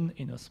accumulation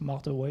in a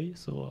smarter way.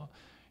 So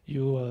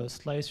you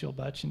slice your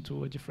batch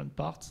into different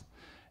parts,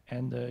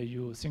 and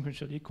you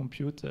sequentially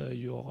compute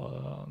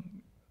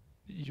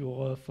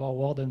your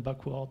forward and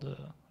backward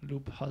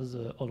loop as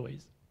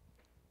always.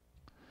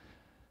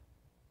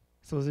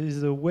 So there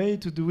is a way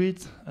to do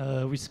it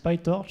with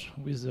PyTorch,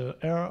 with the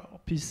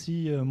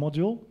RPC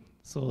module,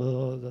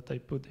 so that I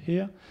put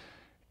here.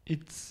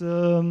 It's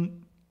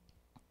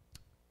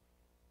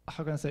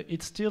how can I say?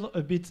 It's still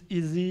a bit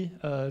easy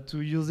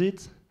to use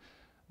it.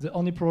 The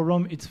only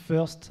problem is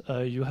first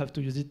you have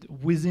to use it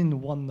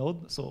within one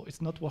node, so it's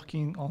not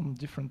working on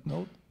different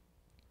nodes.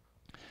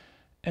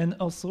 And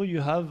also you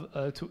have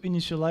to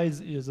initialize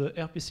the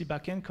RPC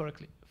backend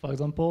correctly. For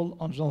example,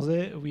 on Jean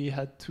Zay, we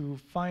had to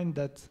find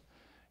that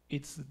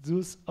it's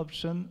those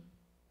options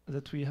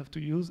that we have to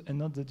use and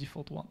not the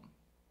default one.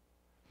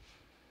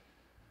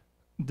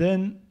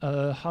 Then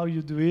how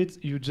you do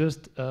it, you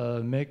just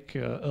make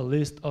a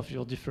list of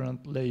your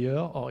different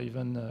layers, or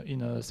even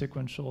in a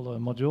sequential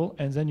module,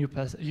 and then you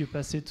pass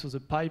it to the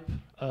pipe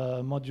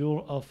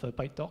module of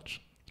PyTorch,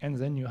 and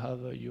then you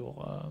have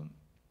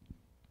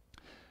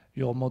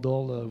your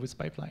model with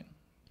pipeline.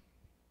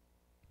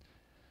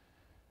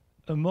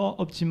 A more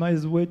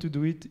optimized way to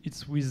do it,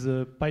 it's with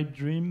pipe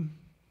dream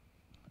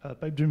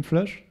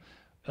flush,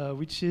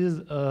 which is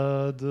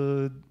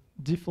the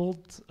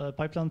default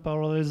pipeline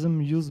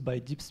parallelism used by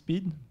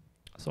DeepSpeed.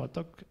 So I'll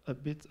talk a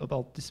bit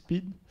about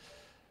DeepSpeed.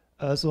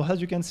 So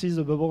as you can see,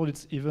 the bubble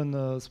it's even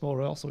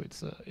smaller, so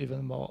it's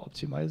even more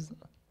optimized.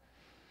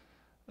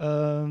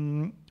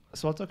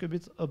 So I'll talk a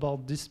bit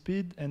about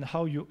DeepSpeed and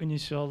how you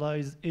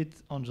initialize it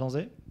on Jean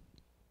Zay.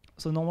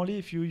 So normally,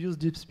 if you use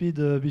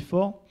DeepSpeed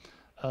before,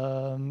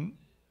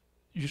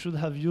 you should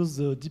have used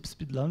the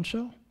DeepSpeed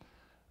launcher.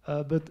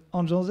 But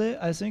on Jean Zay,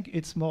 I think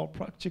it's more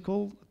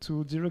practical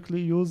to directly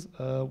use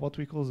what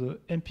we call the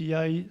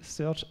MPI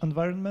search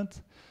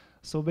environment.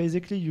 So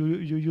basically, you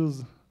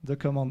use the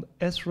command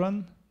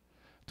srun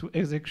to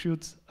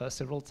execute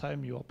several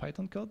times your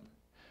Python code.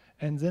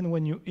 And then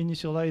when you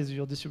initialize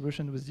your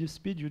distribution with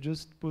DeepSpeed, you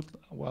just put,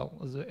 well,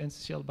 the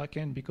NCCL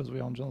backend, because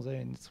we're on Jean Zay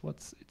and it's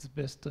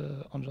best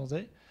on Jean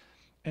Zay.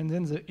 And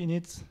then the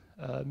init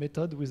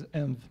method with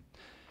env.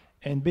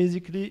 And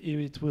basically,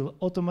 it will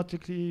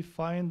automatically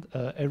find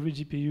every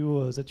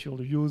GPU that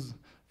you'll use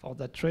for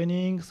that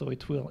training. So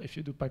it will, if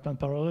you do pipeline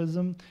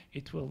parallelism,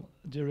 it will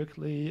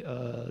directly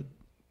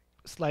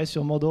slice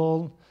your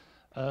model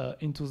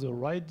into the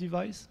right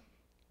device.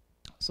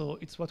 So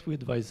it's what we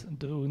advise.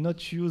 Do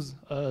not use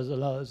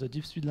the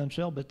DeepSpeed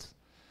launcher, but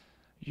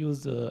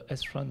use the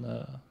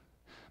srun.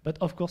 But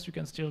of course, you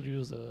can still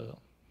use the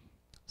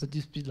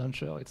DeepSpeed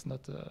launcher. It's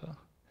not,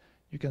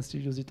 you can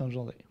still use it on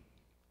Jean Zay.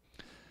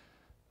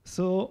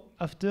 So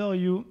after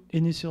you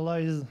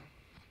initialize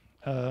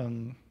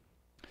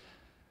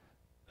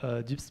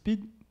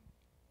DeepSpeed,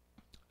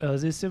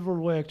 there's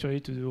several ways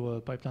actually to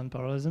do pipeline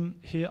parallelism.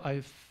 Here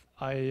I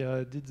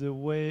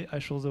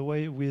show the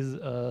way with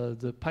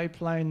the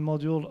pipeline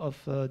module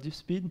of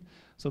DeepSpeed.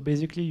 So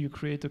basically, you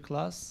create a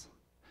class,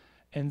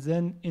 and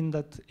then in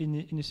that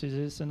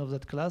initialization of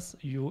that class,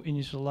 you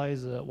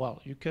initialize.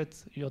 You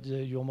cut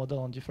your model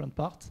on different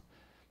parts,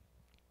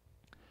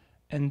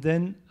 and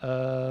then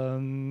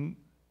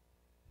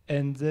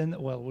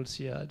we'll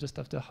see just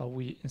after how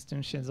we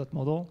instantiate that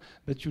model.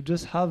 But you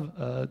just have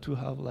to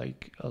have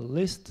like a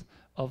list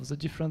of the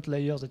different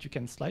layers that you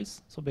can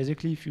slice. So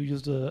basically, if you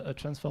use a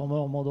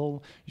transformer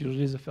model,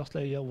 usually the first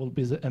layer will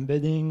be the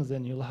embeddings,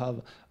 then you'll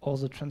have all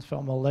the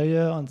transformer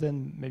layer, and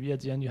then maybe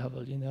at the end you have a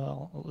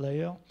linear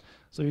layer.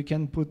 So you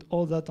can put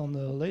all that on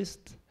the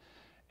list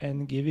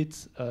and give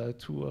it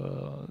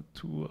to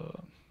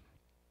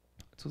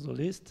the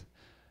list.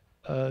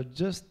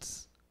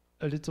 Just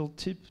a little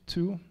tip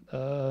too,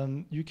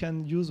 you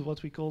can use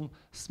what we call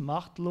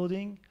smart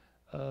loading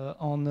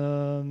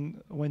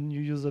when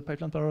you use the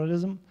pipeline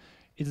parallelism.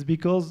 It's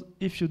because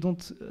if you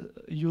don't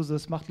use the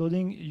smart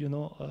loading,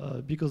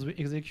 because we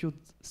execute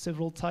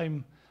several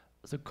times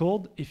the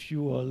code, if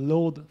you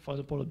load, for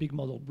example, a big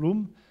model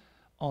Bloom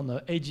on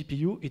a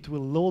GPU, it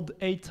will load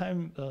 8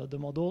 times the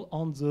model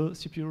on the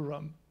CPU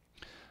RAM.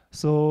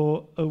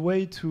 So a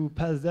way to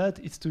pass that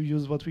is to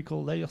use what we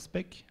call layer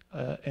spec,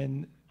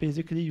 and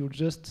basically you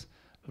just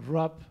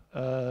wrap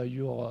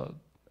your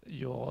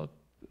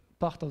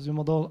part of the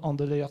model on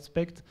the layer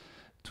spec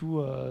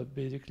to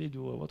basically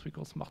do what we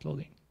call smart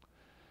loading.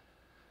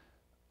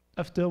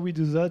 after we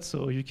do that,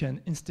 so you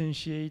can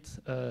instantiate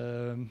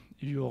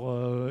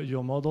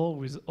your model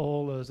with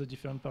all the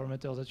different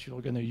parameters that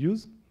you're going to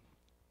use.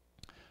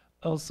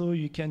 Also,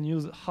 you can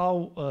use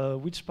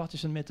which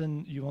partition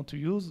method you want to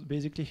use.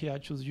 Basically, here I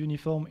choose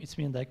uniform. It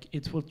means like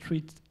it will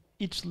treat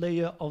each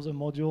layer of the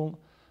model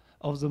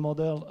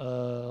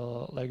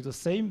like the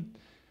same.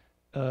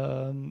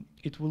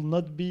 It will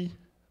not be,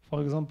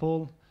 for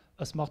example,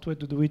 a smart way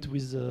to do it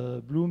with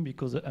Bloom,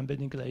 because the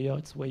embedding layer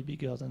it's way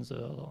bigger than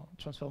the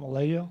transformer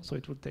layer, so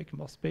it will take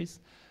more space.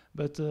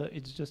 But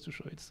it's just to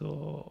show it.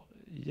 So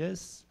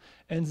yes,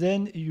 and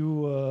then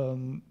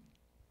you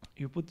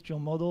put your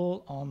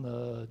model on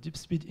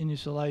DeepSpeed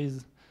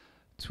initialize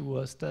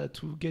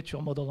to get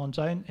your model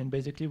engine, and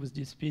basically with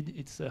DeepSpeed,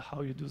 it's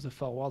how you do the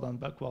forward and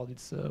backward.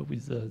 It's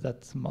with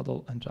that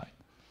model engine,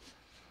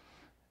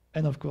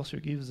 and of course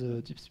you give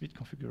the DeepSpeed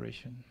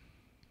configuration.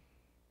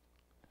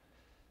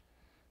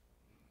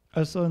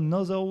 Also,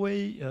 another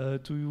way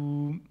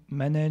to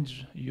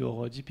manage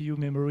your GPU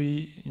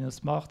memory in a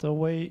smarter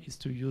way is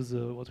to use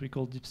what we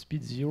call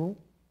DeepSpeed 0.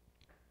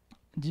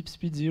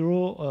 DeepSpeed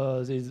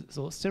 0, there's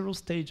several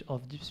stages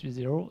of DeepSpeed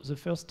 0. The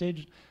first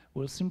stage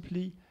will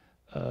simply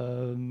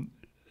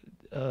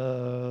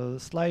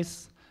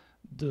slice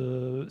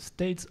the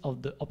states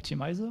of the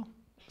optimizer.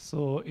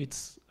 So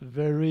it's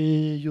very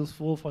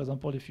useful, for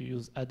example, if you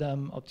use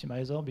Adam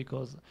optimizer,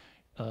 because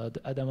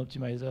the Adam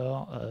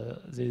optimizer,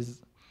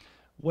 there's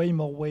way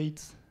more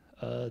weight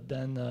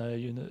than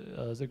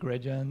the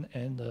gradient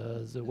and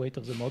the weight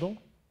of the model.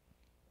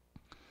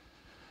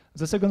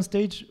 The second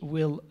stage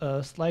will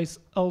slice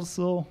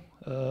also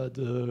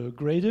the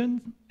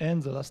gradient,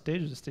 and the last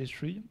stage, the stage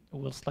 3,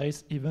 will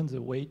slice even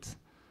the weight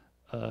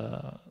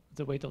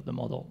of the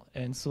model.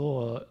 And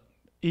so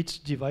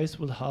each device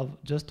will have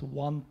just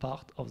one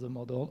part of the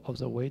model, of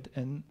the weight,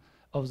 and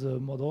of the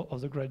model,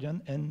 of the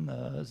gradient, and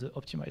the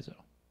optimizer.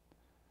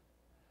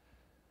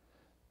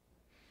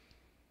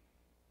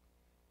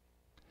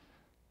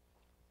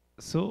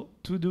 So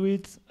to do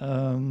it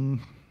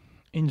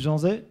in Jean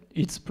Zay,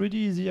 it's pretty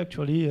easy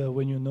actually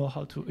when you know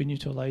how to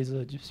initialize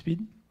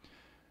DeepSpeed.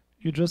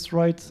 You just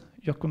write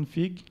your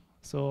config.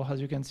 So as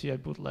you can see, I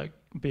put like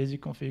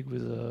basic config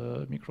with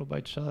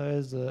microbyte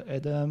size,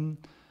 Adam,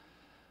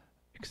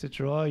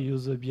 etc. I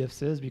use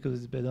BFSS because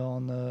it's better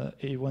on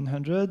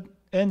A100.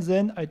 And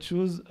then I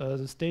choose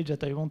the stage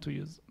that I want to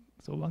use.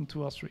 So 1,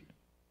 2, or 3.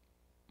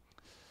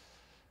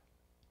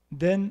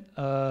 Then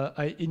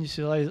I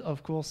initialize,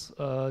 of course,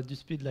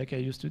 DeepSpeed like I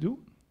used to do.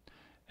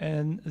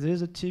 And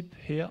there's a tip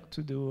here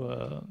to do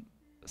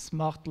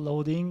smart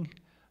loading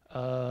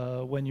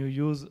when you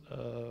use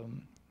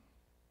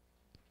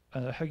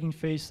a Hugging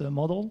Face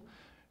model,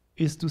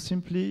 is to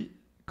simply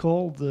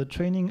call the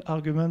training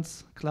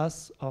arguments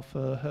class of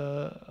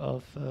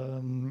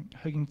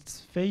Hugging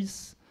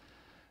Face.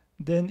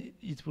 Then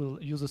it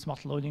will use the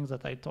smart loading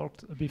that I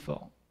talked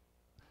before.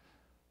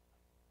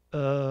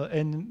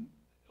 And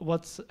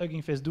what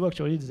Hugging Face do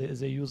actually,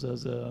 they use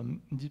the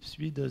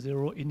DeepSpeed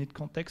 0 init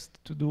context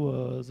to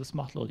do the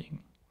smart loading.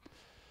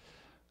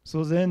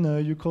 So then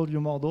you call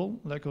your model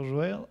like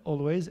usual,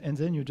 always, and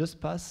then you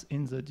just pass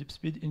in the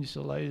DeepSpeed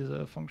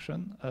initialize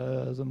function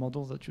the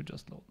model that you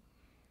just load.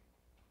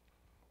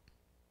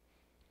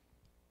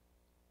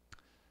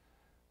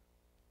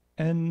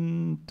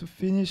 And to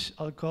finish,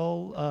 I'll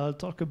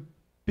talk a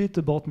bit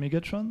about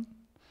Megatron.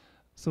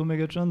 So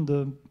Megatron,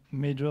 the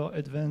major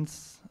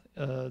advance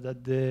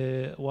that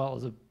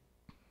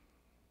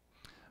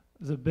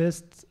the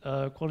best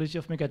quality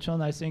of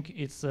Megatron, I think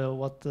it's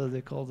what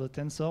they call the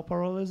tensor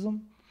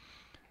parallelism.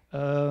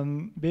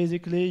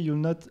 Basically, you'll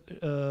not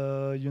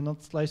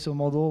slice your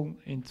model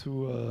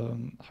into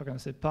how can I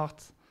say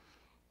parts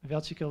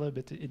vertically,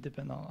 but it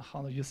depends on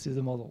how you see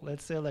the model.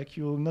 Let's say like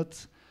you'll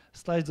not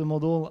slice the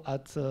model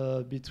at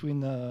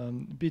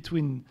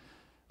between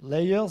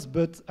layers,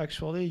 but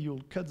actually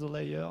you'll cut the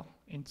layer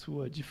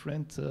into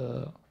different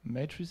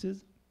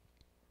matrices.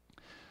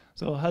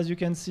 So as you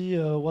can see,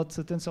 what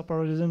the tensor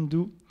parallelism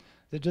do,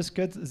 they just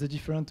cut the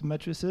different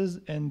matrices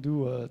and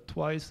do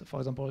twice. For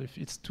example, if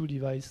it's 2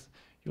 devices,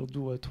 you'll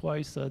do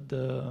twice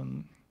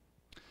the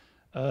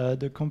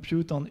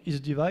compute on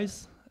each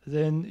device.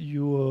 Then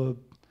you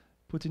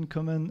put in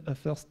common a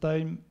first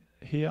time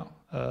here,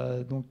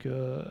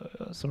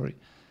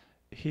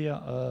 here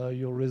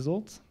your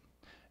results,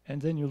 and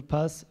then you'll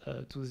pass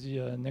to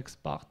the next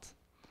part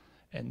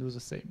and do the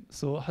same.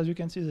 So as you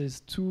can see,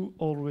 there's 2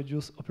 all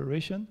reduce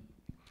operation.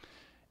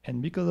 And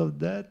because of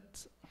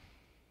that,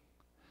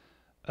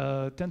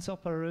 tensor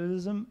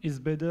parallelism is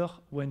better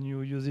when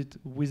you use it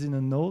within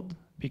a node,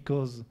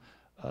 because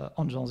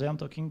on Jean Zay I'm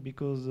talking,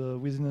 because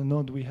within a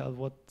node we have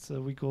what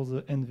we call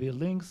the NV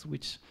links,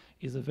 which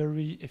is a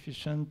very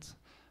efficient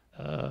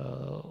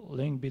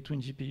link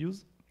between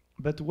GPUs.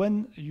 But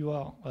when you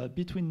are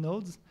between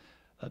nodes,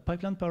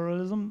 pipeline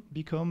parallelism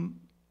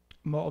become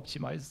more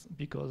optimized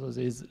because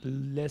there is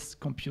less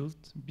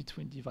compute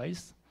between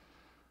devices.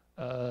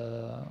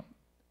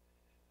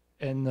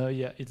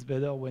 Yeah, it's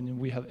better when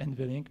we have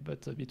NVLink,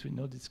 but between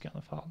nodes it's kind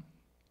of hard.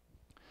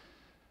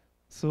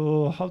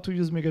 So how to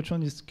use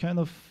Megatron is kind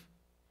of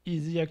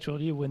easy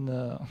actually when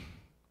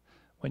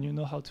you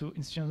know how to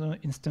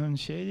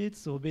instantiate it.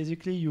 So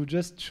basically, you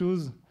just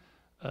choose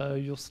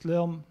your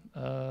Slurm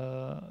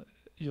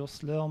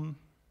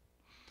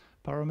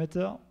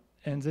parameter,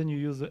 and then you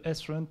use the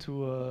srun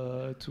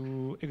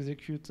to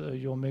execute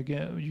your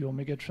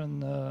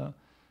Megatron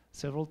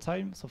several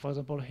times. So for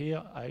example,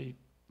 here I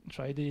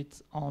tried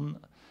it on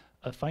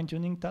a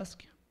fine-tuning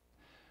task,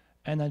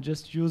 and I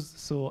just used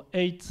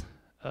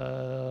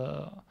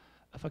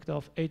a factor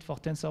of 8 for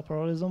tensor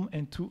parallelism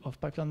and 2 of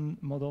pipeline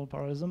model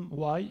parallelism.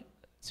 Why?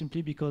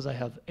 Simply because I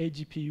have a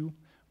GPU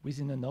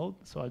within a node,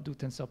 so I'll do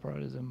tensor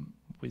parallelism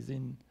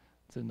within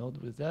the node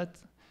with that.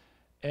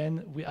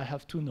 And I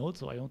have 2 nodes,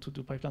 so I want to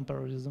do pipeline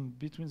parallelism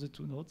between the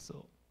 2 nodes,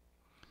 so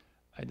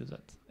I do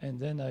that. And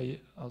then I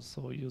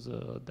also use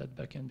that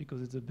backend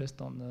because it's the best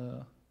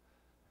on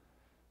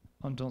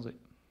Jean Zay.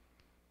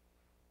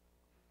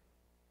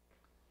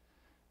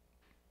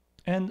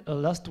 And a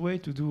last way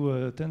to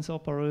do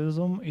tensor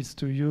parallelism is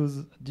to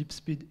use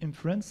DeepSpeed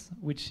inference,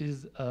 which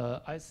is,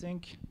 I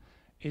think,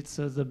 it's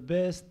the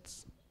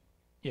best,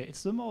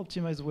 it's the more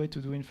optimized way to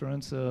do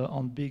inference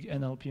on big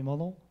NLP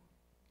model.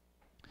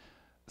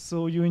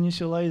 So you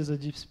initialize the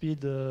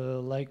DeepSpeed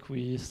like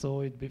we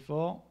saw it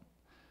before.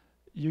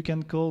 You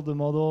can call the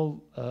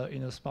model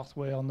in a smart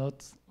way or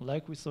not,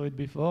 like we saw it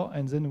before,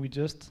 and then we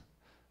just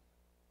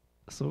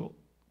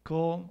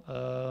call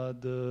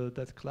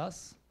that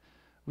class.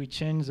 We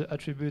change the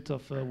attribute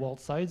of world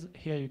size.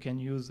 Here you can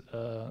use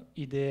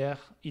IDR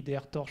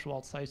torch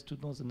world size to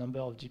know the number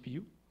of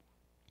GPU.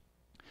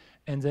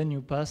 And then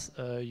you pass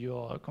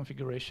your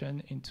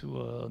configuration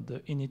into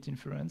the init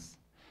inference,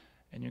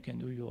 and you can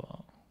do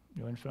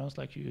your inference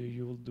like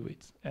you will do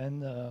it.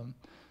 And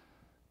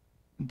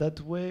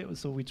that way,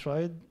 so we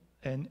tried,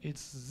 and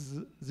it's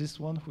this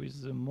one who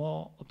is the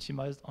more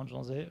optimized on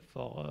Jean Zay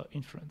for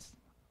inference.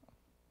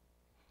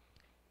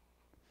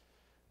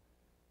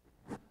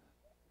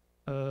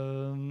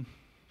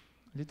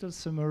 Little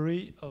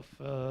summary of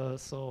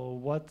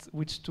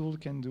which tool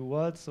can do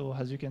what. So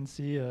as you can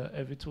see,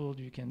 every tool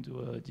you can do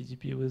a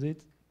DDP with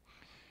it.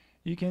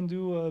 You can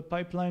do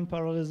pipeline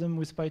parallelism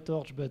with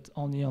PyTorch, but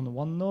only on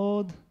one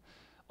node.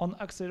 On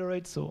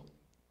Accelerate, so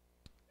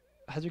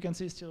as you can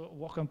see, it's still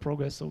work in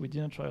progress. So we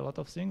didn't try a lot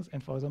of things.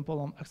 And for example,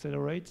 on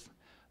Accelerate,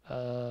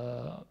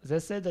 they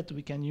said that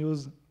we can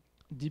use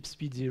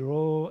DeepSpeed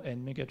 0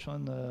 and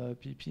Megatron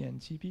PP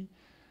and TP.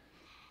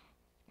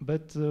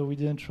 But we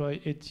didn't try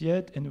it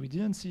yet, and we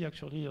didn't see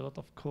actually a lot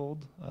of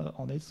code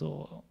on it.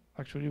 So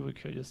actually, we're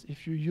curious.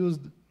 If you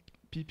used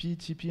PP,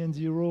 TP, and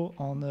 0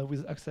 on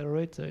with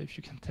Accelerate, if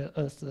you can tell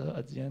us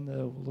at the end,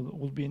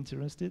 we'll be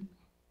interested.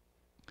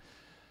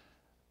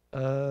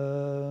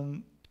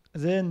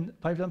 Then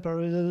pipeline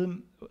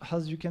parallelism,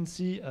 as you can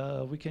see,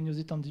 we can use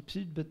it on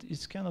DeepSpeed, but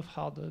it's kind of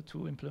hard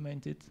to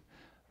implement it.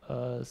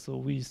 So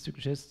we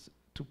suggest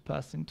to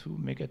pass into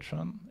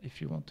Megatron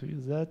if you want to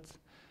use that.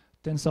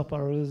 Tensor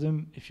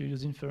parallelism, if you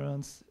use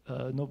inference,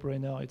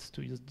 no-brainer, it's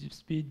to use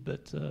DeepSpeed,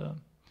 but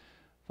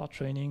for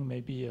training,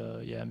 maybe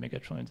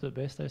Megatron is the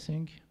best, I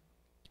think.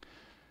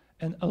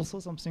 And also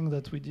something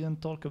that we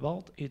didn't talk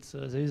about, it's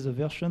there is a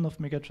version of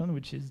Megatron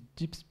which is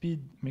DeepSpeed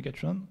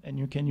Megatron, and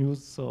you can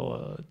use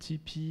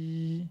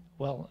TP,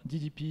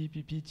 DDP,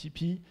 PP,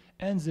 TP,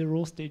 and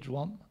 0 stage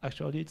 1.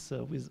 Actually, it's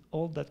with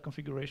all that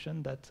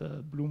configuration that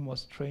Bloom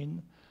was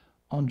trained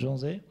on Jean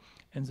Zay,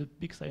 and the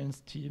big science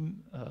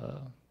team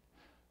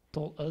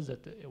told us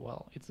that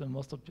it's the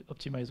most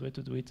optimized way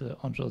to do it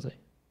on Jean Zay.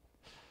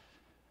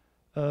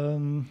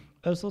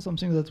 Also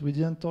something that we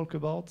didn't talk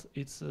about,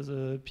 it's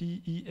the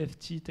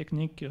PEFT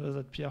technique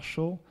that Pierre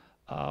showed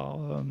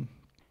are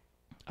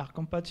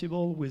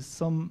compatible with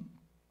some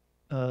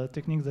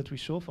techniques that we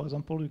show. For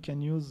example, you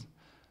can use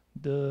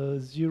the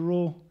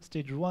 0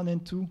 stage 1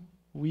 and 2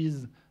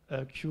 with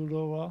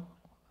QLoRa.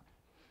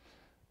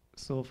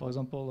 So for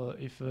example,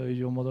 if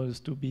your model is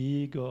too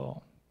big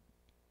or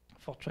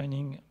for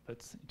training, but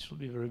it should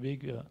be very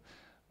big,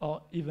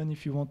 or even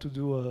if you want to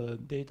do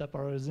data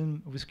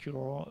parallelism with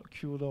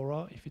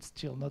QLoRa, if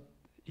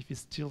it's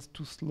still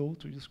too slow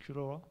to use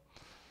QLoRa.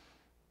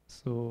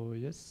 So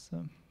yes,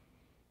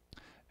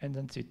 and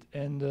that's it.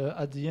 And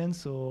at the end,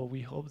 so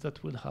we hope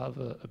that we'll have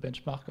a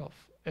benchmark of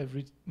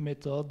every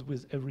method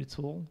with every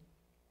tool.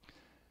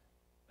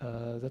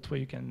 That way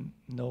you can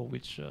know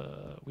which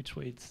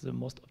way it's the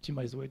most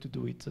optimized way to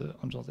do it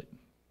on Jean Zay.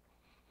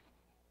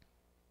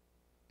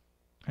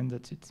 And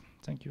that's it.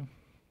 Thank you.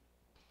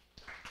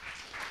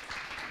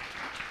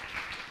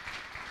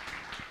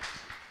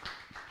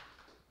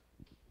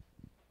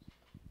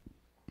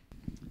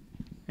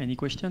 Any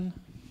question?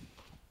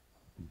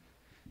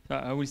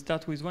 I will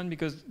start with one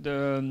because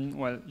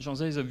Jean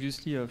Zay is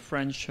obviously a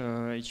French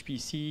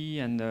HPC,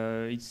 and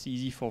it's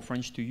easy for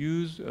French to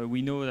use.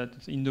 We know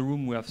that in the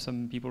room we have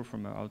some people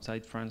from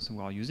outside France who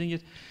are using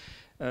it.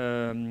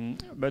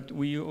 But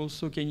we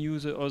also can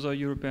use other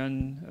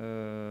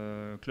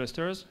European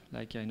clusters,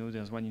 like I know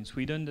there's one in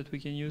Sweden that we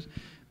can use.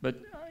 But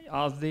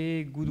are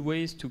there good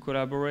ways to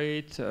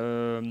collaborate?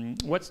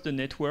 What's the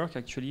network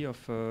actually of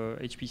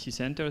HPC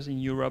centers in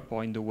Europe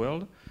or in the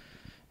world?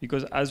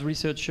 Because as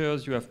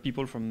researchers, you have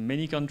people from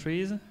many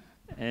countries,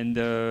 and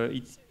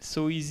it's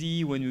so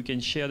easy when you can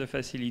share the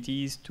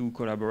facilities to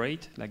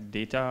collaborate, like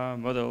data,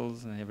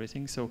 models, and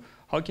everything. So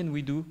how can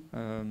we do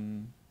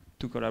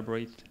to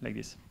collaborate like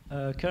this?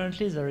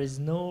 Currently, there is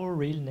no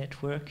real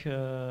network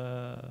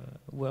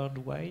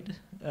worldwide.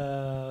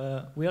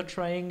 We are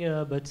trying,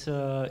 but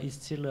it's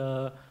still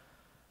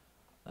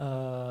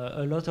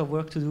a lot of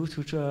work to do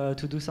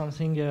to do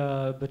something,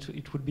 but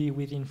it would be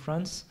within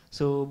France.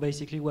 So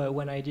basically,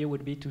 one idea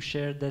would be to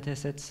share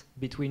datasets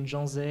between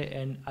Jean Zay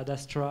and Ad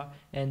Astra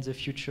and the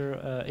future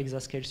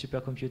exascale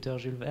supercomputer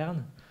Jules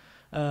Verne.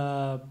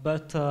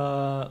 But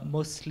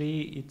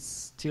mostly it's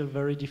still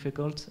very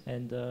difficult,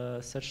 and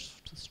such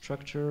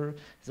structure,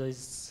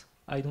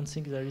 I don't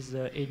think there is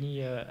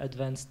any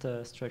advanced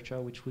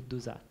structure which would do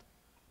that.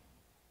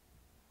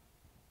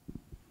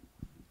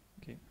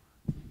 Okay.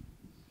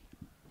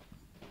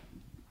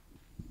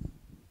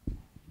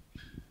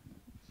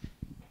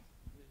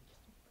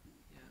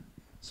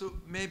 So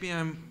maybe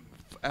I'm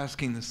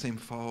asking the same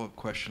follow-up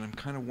question. I'm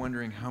kind of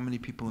wondering how many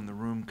people in the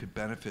room could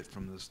benefit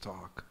from this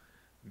talk.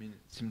 I mean,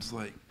 it seems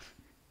like,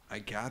 I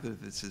gather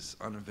this is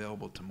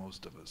unavailable to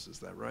most of us. Is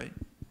that right?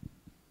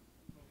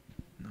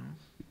 No?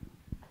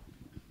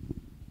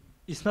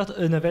 It's not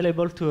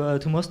unavailable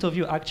to most of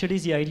you. Actually,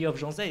 the idea of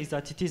Jean Zay is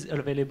that it is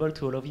available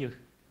to all of you.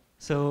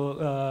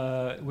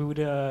 So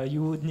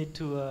you would need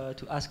to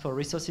ask for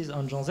resources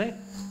on Jean Zay,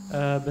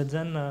 but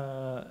then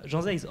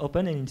Jean Zay is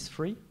open and it's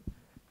free,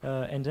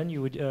 and then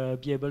you would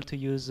be able to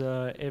use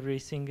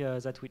everything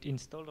that we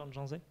installed on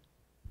Jean Zay.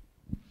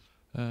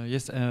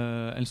 Yes,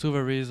 and so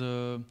there is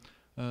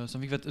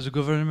something that the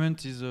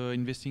government is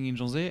investing in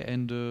Jean Zay,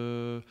 and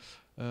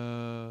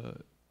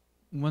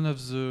one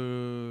of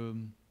the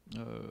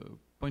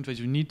points that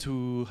you need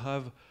to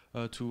have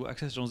to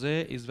access Jean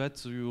Zay is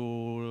that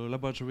your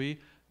laboratory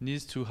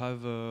needs to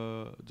have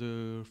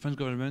the French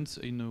government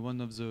in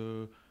one of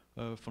the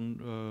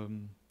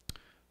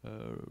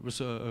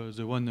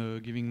the one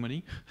giving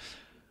money.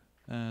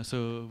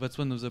 So that's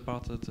one of the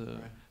parts that.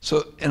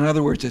 So in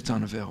other words, it's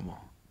unavailable.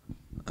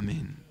 I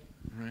mean,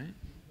 right?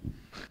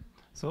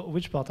 So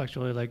which part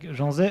actually, like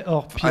Jean Zay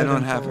or Pierre? I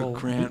don't have a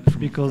grant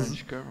from the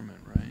French government,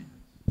 right?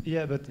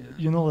 Yeah, but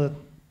you know that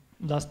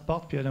last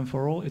part, PLM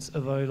for all, it's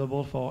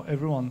available for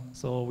everyone.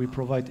 So we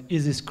provide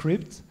easy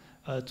script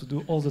to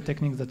do all the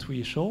techniques that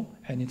we show,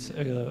 and it's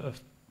a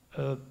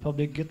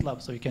public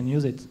GitLab, so you can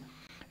use it.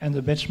 And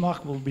the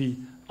benchmark will be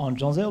on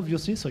Jean Zay,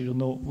 obviously, so you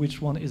know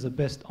which one is the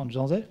best on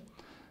Jean Zay.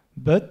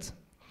 But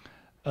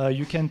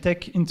you can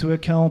take into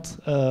account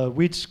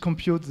which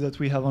compute that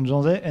we have on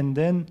Jean Zay, and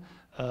then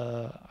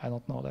I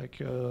don't know,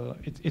 like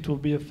it will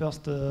be a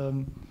first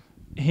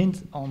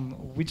hint on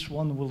which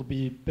one will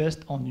be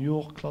best on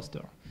your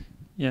cluster.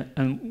 Yeah,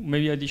 and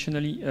maybe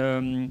additionally,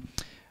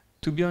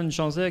 to be on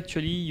Jean Zay,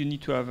 actually, you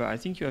need to have, I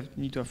think you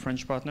need to have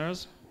French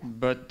partners.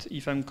 But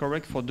if I'm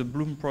correct, for the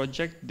Bloom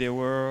project, there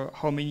were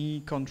how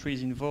many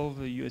countries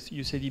involved? You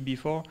said it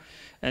before,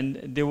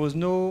 and there was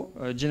no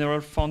general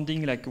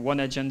funding, like one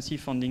agency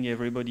funding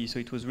everybody. So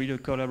it was really a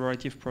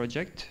collaborative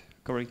project.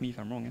 Correct me if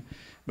I'm wrong,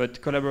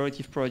 but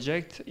collaborative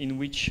project in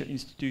which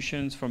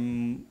institutions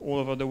from all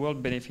over the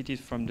world benefited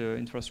from the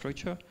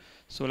infrastructure.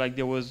 So like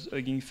there was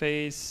Hugging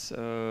Face,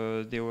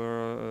 there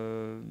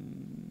were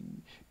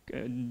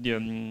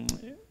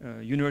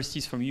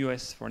universities from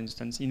US, for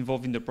instance,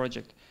 involved in the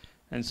project.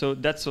 And so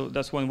that's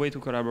one way to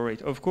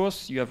collaborate. Of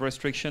course, you have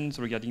restrictions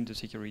regarding the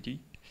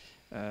security,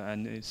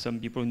 and some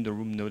people in the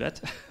room know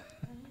that.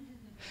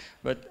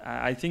 But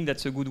I think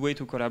that's a good way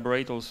to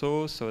collaborate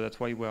also, so that's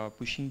why we are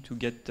pushing to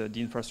get the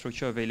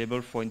infrastructure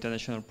available for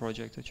international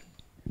projects. Actually.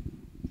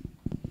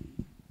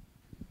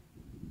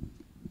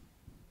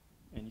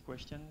 Any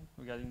question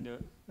regarding the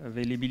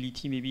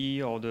availability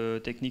maybe, or the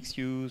techniques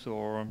used,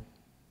 or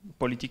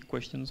politic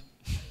questions?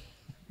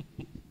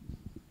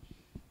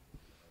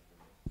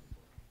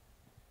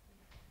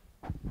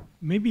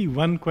 Maybe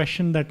one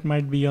question that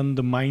might be on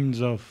the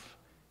minds of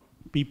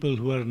people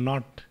who are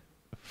not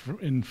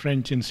in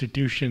French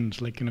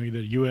institutions, like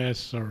either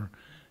US or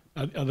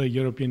other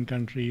European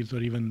countries or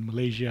even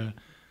Malaysia.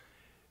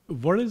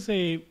 What is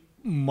a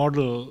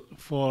model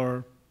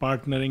for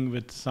partnering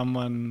with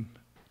someone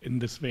in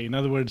this way? In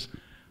other words,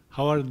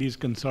 how are these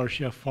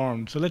consortia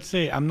formed? So let's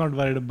say I'm not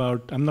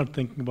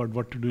thinking about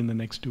what to do in the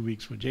next 2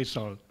 weeks for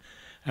JSOLT.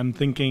 I'm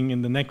thinking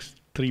in the next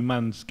 3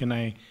 months, can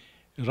I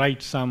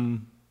write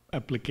some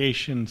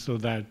application so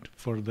that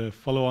for the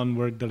follow-on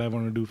work that I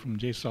want to do from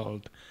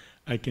JSOLT,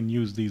 I can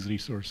use these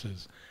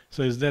resources.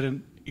 So is there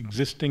an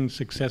existing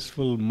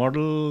successful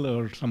model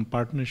or some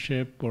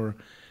partnership, or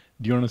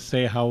do you want to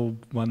say how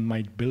one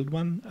might build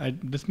one?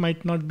 This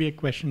might not be a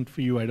question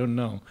for you, I don't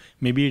know.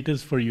 Maybe it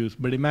is for you,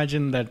 but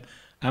imagine that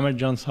I'm at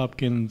Johns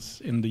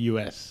Hopkins in the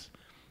US,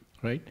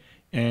 right?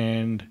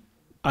 And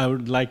I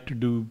would like to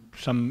do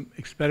some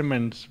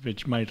experiments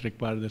which might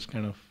require this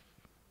kind of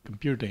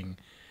computing.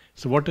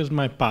 So what is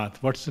my path?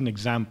 What's an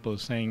example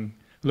saying,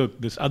 look,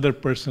 this other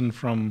person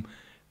from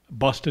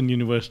Boston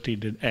University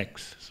did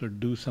X, so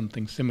do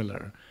something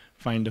similar.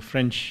 Find a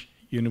French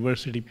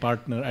university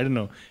partner. I don't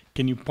know.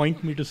 Can you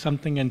point me to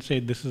something and say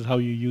this is how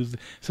you use it?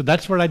 So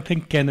that's what I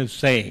think Ken is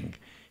saying.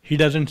 He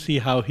doesn't see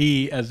how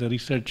he, as a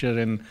researcher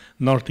in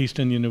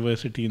Northeastern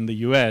University in the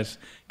US,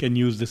 can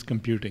use this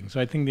computing. So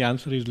I think the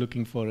answer he's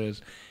looking for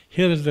is,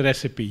 here is the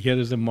recipe, here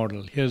is the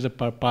model, here's a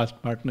past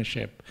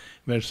partnership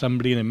where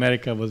somebody in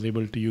America was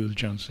able to use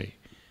Jean Zay.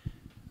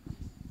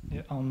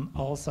 Yeah, on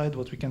our side,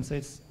 what we can say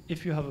is,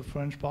 if you have a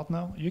French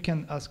partner, you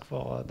can ask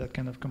for that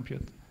kind of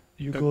compute.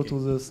 You go to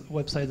this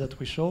website that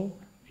we show,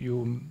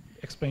 you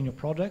explain your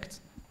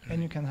project,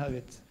 and you can have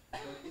it.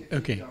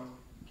 Okay.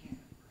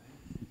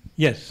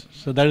 Yes,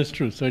 so that is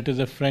true. So it is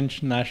a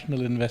French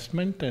national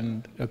investment,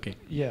 and okay.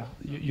 Yeah,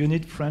 you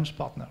need French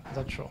partner,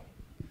 that's true.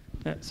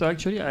 Yeah, so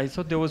actually, I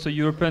thought there was a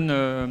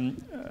European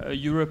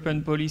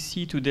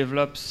policy to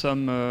develop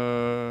some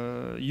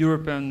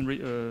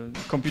European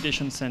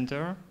computation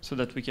center so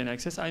that we can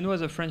access. I know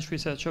as a French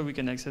researcher we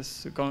can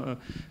access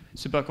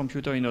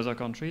supercomputer in other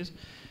countries,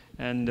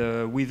 and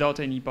without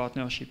any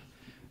partnership.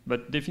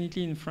 But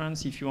definitely in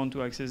France, if you want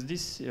to access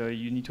this,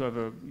 you need to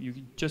have you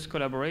just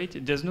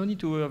collaborate. There's no need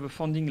to have a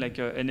funding like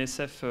a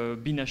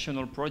NSF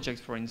binational project,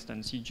 for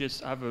instance. You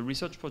just have a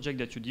research project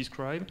that you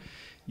describe.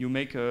 You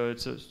make a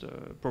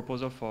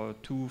proposal for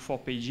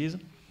 2-4 pages,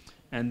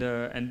 and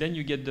then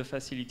you get the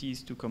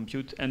facilities to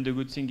compute. And the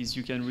good thing is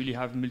you can really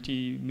have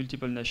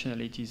multiple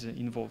nationalities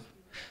involved.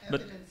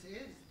 Evidence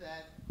is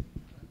that,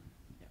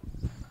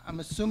 I'm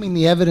assuming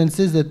the evidence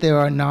is that there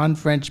are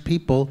non-French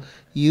people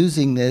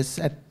using this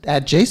at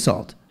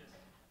JSALT.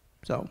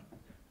 So,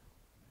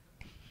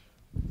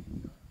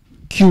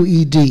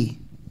 QED.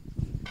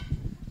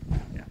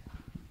 Yeah.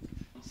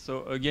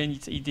 So again,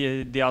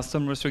 there are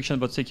some restrictions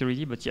about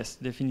security, but yes,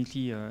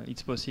 definitely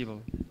it's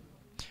possible.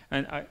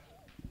 And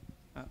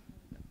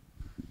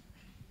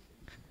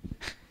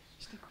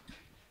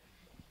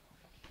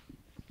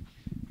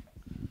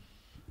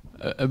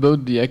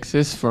about the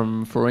access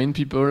from foreign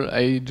people,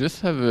 I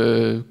just have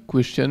a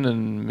question,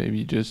 and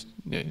maybe just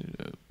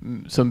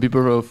some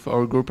people of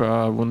our group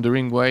are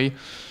wondering why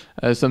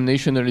some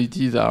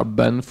nationalities are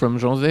banned from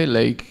Jean Zay,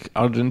 like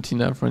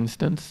Argentina, for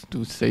instance,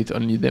 to state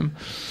only them.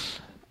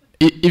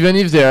 Even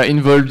if they are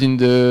involved in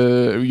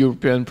the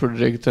European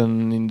project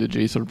and in the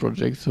JSOL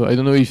project. So I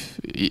don't know if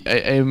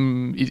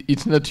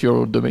it's not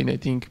your domain, I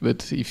think,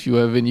 but if you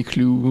have any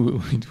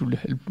clue, it would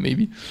help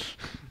maybe.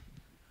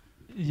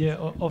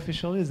 Yeah,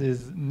 officially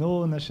there's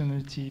no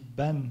nationality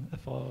ban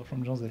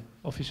from Jean Zay.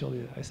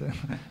 Officially, I said.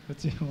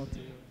 But you want to...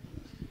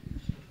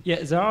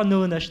 Yeah, there are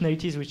no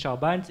nationalities which are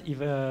banned.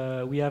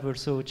 We have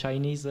also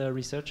Chinese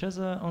researchers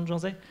on Jean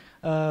Zay.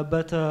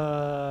 But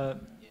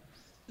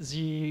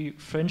the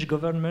French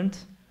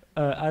government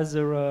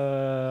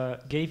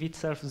gave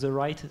itself the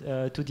right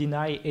to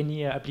deny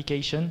any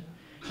application,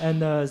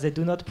 and they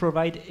do not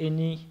provide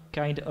any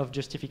kind of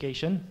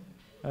justification.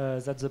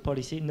 That's the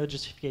policy, no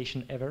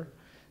justification ever.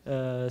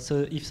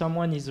 So if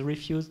someone is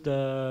refused,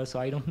 so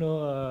I don't know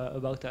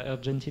about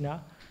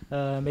Argentina,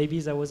 maybe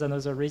there was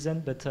another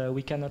reason, but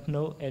we cannot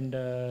know, and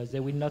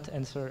they will not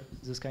answer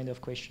this kind of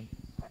question.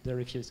 They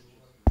refuse.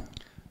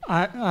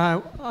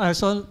 I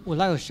also would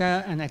like to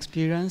share an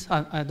experience.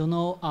 I don't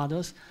know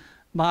others,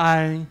 but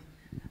I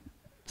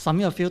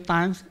submit a few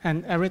times,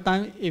 and every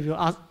time if you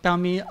tell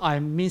me I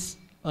miss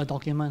a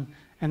document,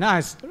 and then I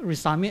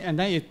resubmit, and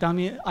then you tell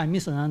me I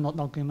miss another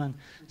document.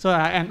 So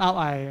I end up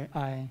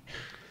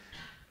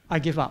I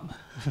give up.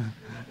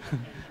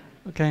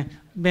 Okay,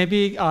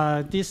 maybe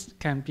this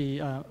can be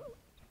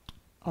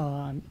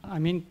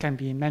can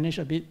be managed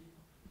a bit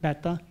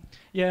better.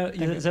 Yeah,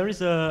 there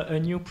is a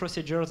new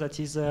procedure that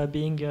is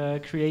being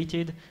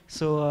created,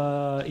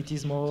 so it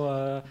is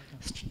more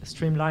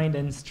streamlined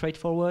and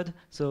straightforward.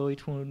 So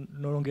it will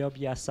no longer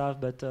be a SAF,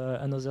 but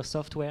another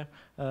software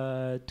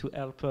to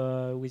help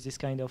with this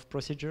kind of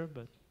procedure.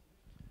 But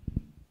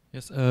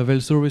yes, they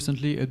also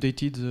recently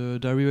updated the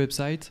diary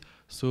website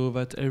so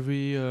that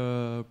every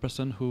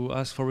person who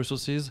asks for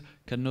resources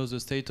can know the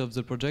state of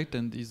the project,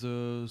 and if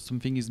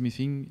something is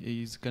missing,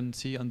 he can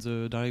see on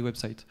the diary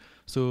website.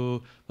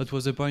 So that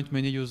was the point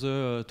many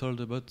users told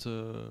about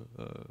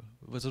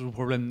what's the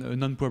problem, a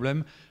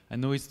non-problem. I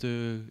know it's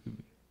the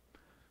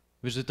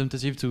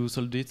tentative to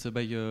solve it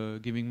by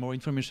giving more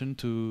information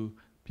to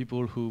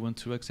people who want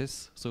to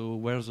access, so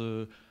where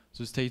the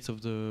state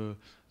of the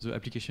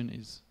application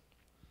is.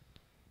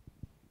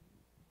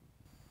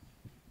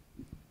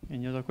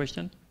 Any other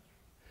question?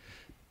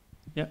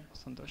 Yeah,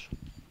 Santosh.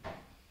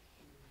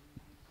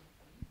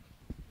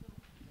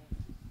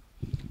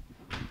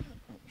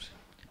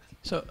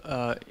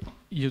 So,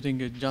 you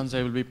think Jean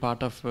Zay will be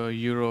part of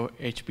Euro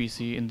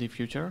HPC in the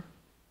future?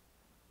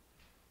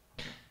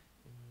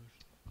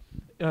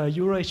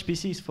 Euro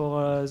HPC is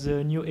for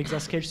the new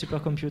exascale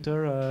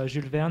supercomputer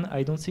Jules Verne.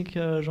 I don't think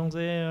Jean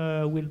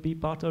Zay will be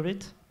part of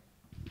it.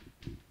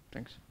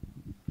 Thanks.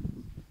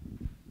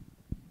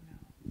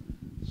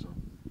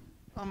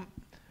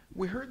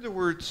 We heard the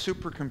word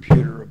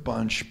supercomputer a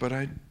bunch, but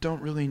I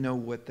don't really know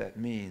what that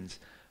means.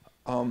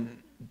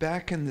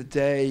 Back in the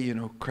day, you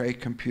know, Cray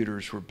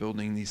computers were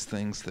building these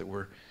things that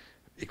were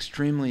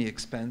extremely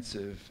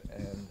expensive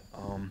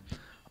and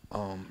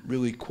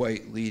really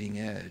quite leading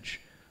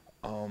edge.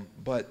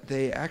 But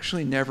they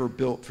actually never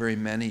built very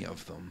many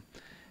of them.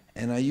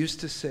 And I used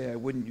to say I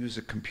wouldn't use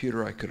a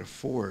computer I could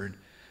afford.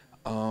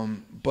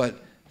 But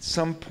at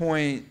some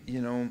point,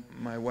 you know,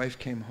 my wife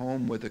came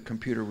home with a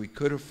computer we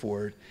could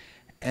afford,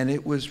 and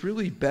it was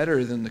really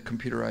better than the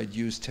computer I'd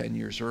used 10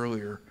 years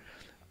earlier.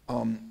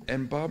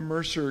 And Bob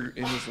Mercer,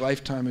 in his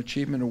Lifetime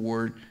Achievement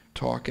Award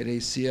talk at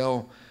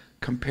ACL,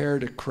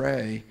 compared a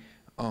Cray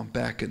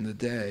back in the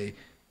day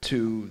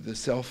to the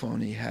cell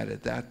phone he had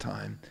at that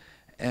time.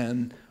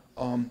 And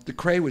the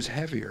Cray was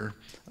heavier,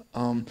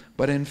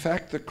 but in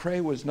fact the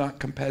Cray was not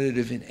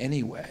competitive in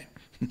any way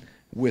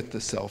with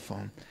the cell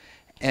phone.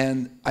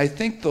 And I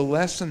think the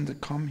lesson to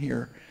come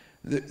here,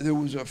 there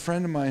was a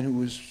friend of mine who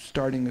was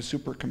starting a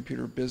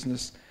supercomputer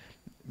business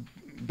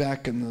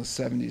back in the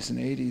 70s and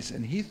 80s,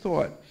 and he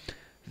thought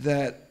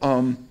that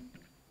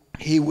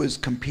he was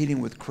competing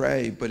with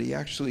Cray, but he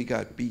actually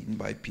got beaten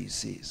by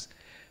PCs.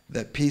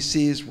 That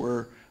PCs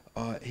were,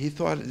 he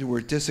thought there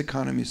were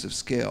diseconomies of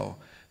scale.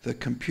 The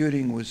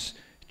computing was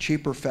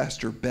cheaper,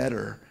 faster,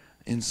 better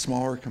in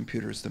smaller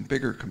computers than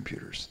bigger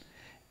computers.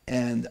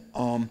 And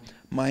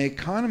my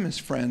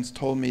economist friends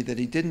told me that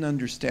he didn't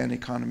understand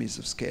economies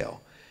of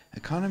scale.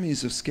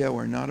 Economies of scale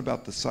are not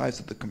about the size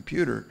of the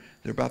computer,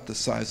 they're about the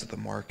size of the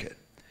market.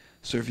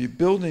 So if you're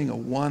building a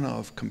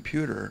one-of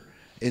computer,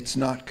 it's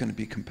not going to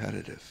be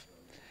competitive.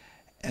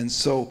 And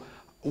so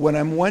what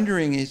I'm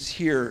wondering is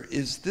here,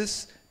 is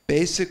this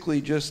basically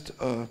just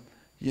a,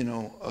 you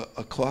know,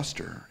 a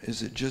cluster?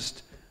 Is it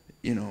just,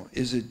 you know,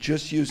 is it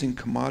just using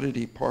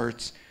commodity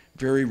parts,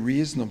 very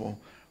reasonable?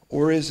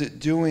 Or is it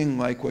doing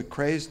like what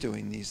Cray's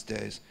doing these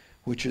days,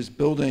 which is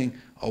building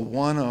a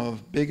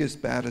one-of,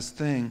 biggest, baddest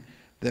thing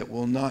that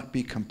will not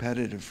be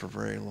competitive for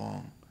very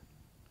long?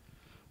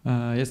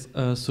 Yes,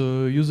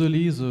 so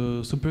usually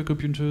the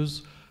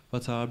supercomputers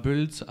that are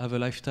built have a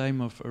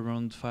lifetime of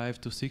around 5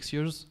 to 6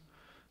 years.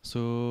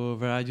 So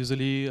they are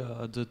usually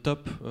at the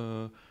top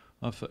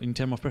in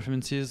terms of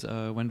performances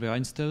when they are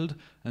installed,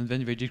 and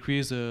then they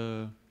decrease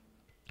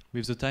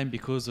with the time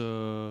because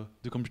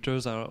the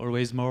computers are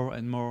always more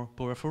and more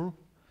powerful.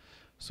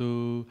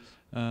 So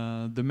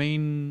the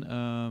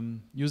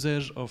main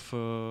usage of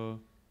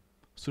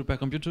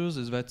supercomputers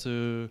is that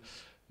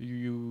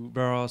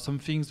there are some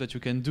things that you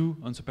can do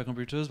on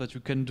supercomputers that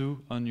you can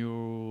do on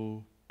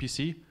your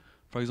PC.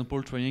 For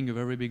example, training a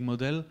very big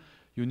model,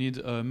 you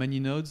need many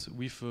nodes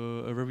with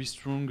a very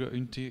strong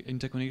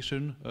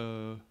interconnection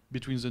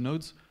between the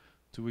nodes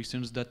to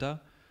exchange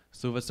data.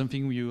 So that's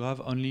something you have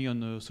only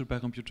on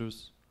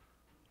supercomputers.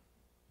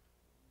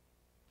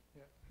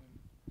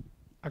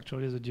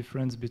 Actually, the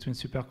difference between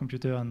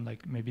supercomputer and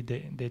like maybe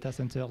data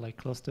center, like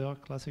cluster,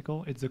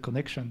 classical, it's the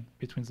connection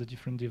between the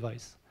different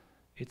devices.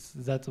 It's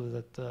that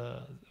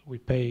we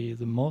pay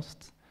the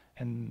most,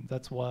 and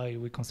that's why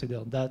we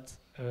consider that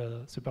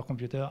a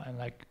supercomputer, and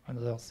like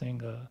another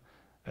thing,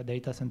 a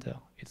data center.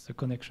 It's the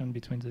connection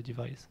between the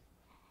device.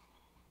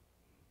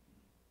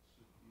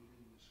 So you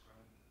didn't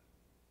describe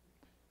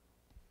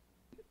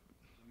that.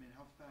 I mean,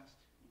 how fast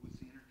was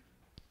the interconnect?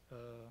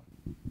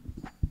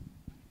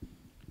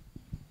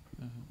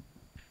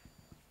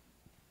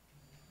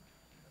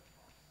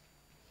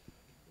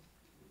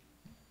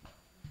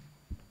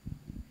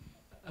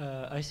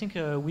 I think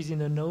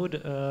within a node,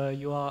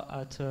 you are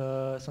at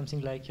something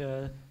like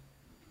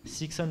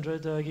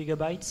 600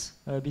 gigabytes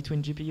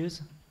between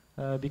GPUs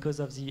because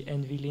of the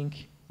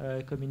NVLink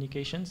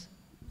communications.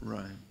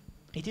 Right.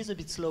 It is a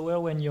bit slower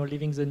when you're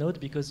leaving the node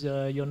because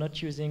you're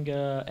not using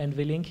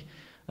NVLink,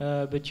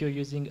 but you're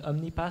using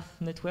OmniPath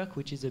network,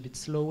 which is a bit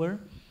slower,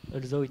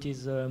 although it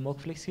is more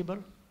flexible.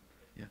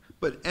 Yeah,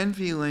 but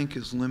NVLink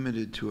is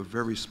limited to a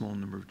very small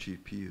number of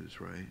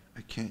GPUs, right?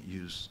 I can't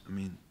use, I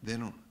mean, they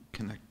don't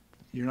connect.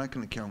 You're not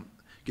going to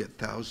get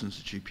thousands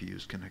of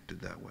GPUs connected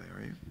that way,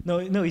 are you?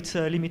 No, it's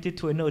limited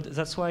to a node.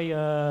 That's why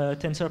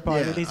tensor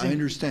parallelism. Yeah, I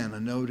understand. A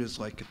node is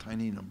like a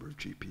tiny number of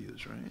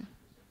GPUs, right?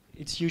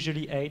 It's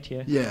usually 8,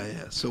 yeah.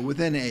 Yeah. So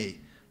within 8,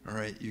 all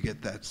right, you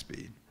get that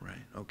speed,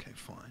 right? Okay,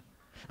 fine.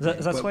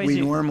 That's but why we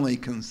normally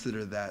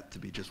consider that to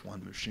be just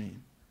one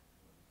machine.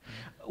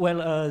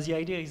 Well, the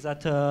idea is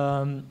that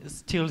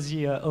still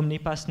the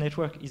OmniPath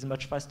network is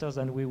much faster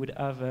than we would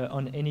have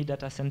on any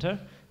data center.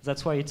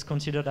 That's why it's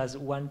considered as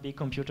one big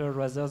computer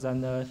rather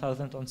than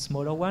 1,000 on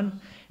smaller one.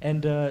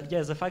 And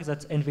yeah, the fact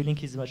that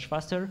NVLink is much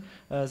faster,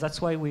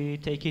 that's why we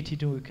take it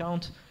into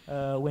account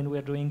when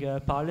we're doing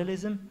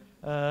parallelism.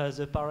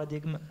 The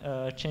paradigm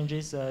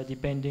changes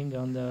depending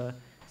on the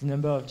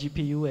number of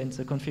GPU and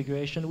the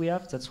configuration we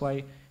have. That's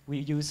why we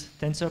use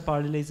tensor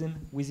parallelism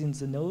within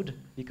the node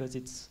because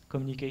it's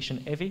communication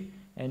heavy,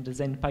 and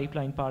then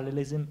pipeline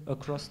parallelism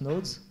across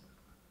nodes.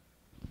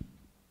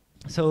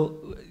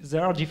 So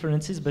there are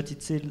differences, but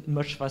it's still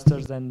much faster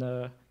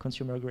than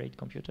consumer-grade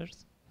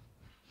computers.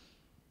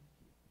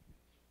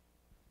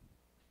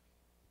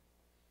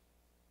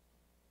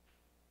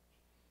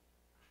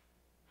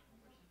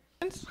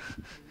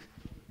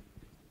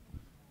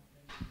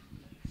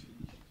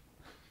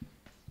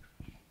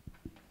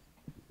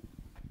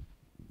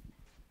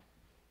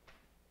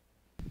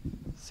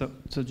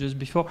 So just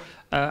before,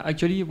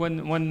 actually,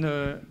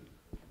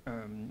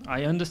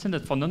 I understand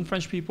that for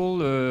non-French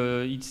people,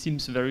 it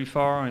seems very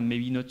far and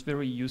maybe not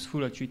very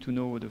useful actually to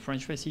know the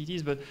French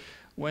facilities. But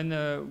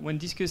when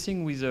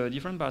discussing with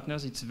different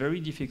partners, it's very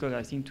difficult,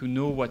 I think, to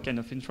know what kind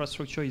of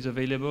infrastructure is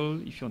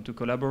available if you want to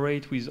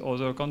collaborate with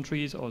other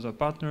countries, other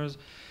partners.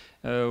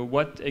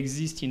 What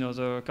exists in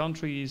other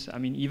countries. I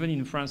mean, even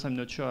in France, I'm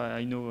not sure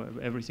I know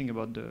everything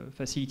about the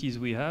facilities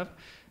we have.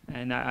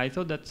 And I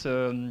thought that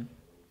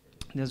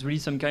there's really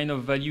some kind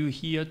of value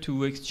here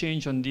to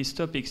exchange on these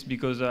topics,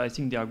 because I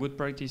think there are good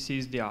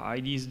practices, there are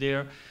ideas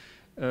there.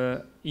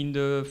 In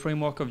the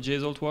framework of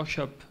JSOLT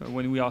workshop,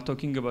 when we are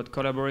talking about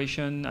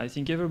collaboration, I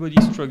think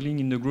everybody's struggling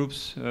in the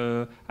groups.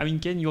 I mean,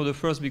 Ken, you're the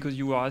first because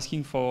you were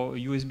asking for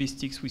USB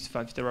sticks with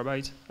 5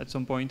 terabytes at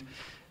some point.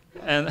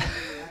 And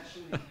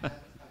Actually, I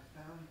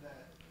found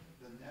that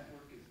the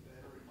network is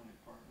better in my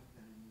apartment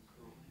than in this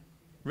building.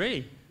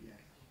 Really?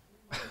 Yes.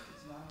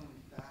 It's not only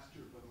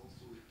faster, but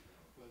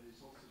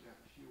it's also got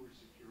fewer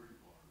security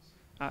blocks.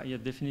 Ah, yeah,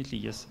 definitely,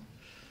 yes.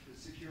 The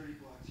security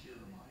blocks here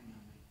are mine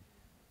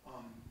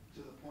only,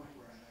 to the point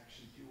where I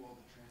actually do all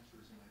the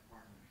transfers in my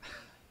apartment.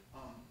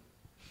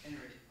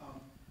 Anyway,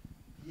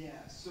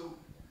 yeah. So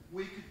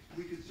we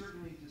could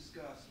certainly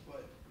discuss,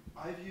 but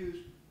I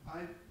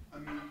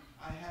mean,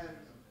 I had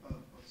a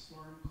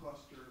Slurm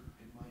cluster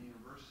in my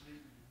university.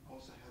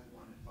 Also had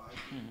one at Baidu.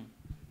 Mm-hmm.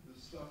 The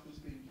stuff that's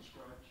being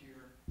described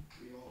here,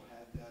 we all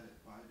had that at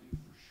Baidu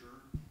for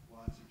sure.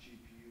 Lots of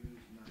GPUs,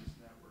 nice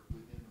network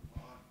within the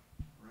pod,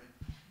 right?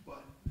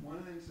 But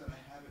one of the things that I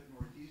have at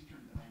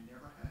Northeastern that I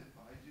never had at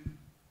Baidu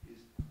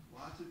is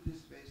lots of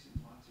disk space and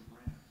lots of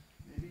RAM.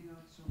 Maybe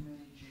not so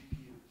many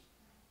GPUs,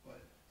 but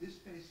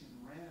disk space and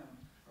RAM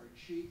are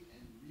cheap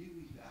and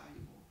really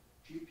valuable.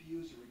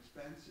 GPUs are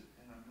expensive,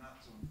 and I'm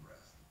not so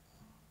impressed.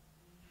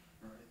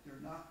 Right?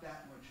 They're not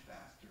that much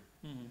faster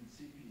than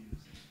CPUs,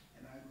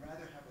 and I'd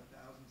rather have 1,000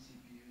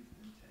 CPUs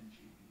than 10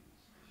 GPUs.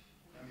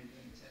 I mean,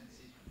 than 10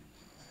 CPUs.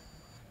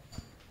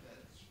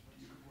 That's,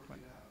 you can work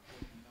it out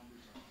what the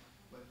numbers are.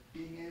 But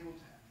being able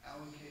to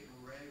allocate an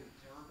array with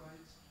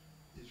terabytes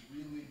is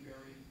really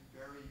very,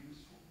 very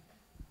useful.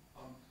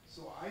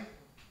 So I'm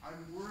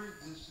worried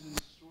this is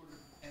sort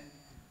of, and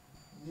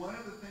one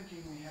of the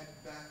thinking we had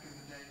back in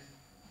the day,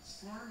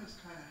 Slurm is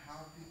kind of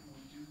how people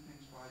would do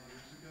things 5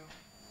 years ago.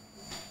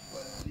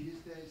 But these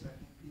days, I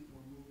think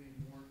people are moving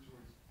more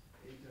towards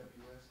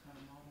AWS kind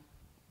of model.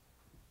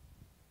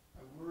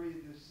 I worry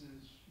this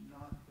is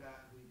not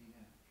that leading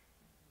edge.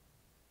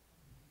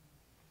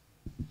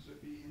 So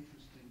it'd be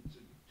interesting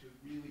to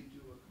really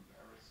do a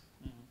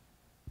comparison.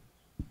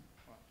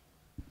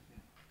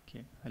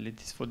 Okay, I'll let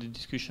this for the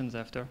discussions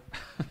after.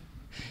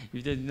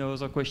 If there's no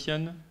other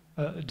question.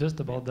 Just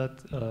about that,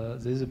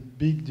 there's a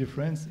big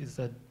difference is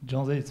that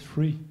Jean Zay is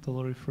free,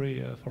 totally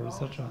free for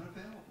researcher.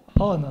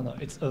 Oh, no,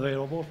 it's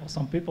available for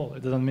some people.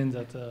 It doesn't mean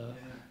that,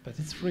 but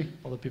it's free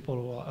for the people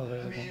who are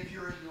available. I mean, if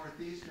you're at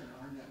Northeastern,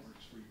 our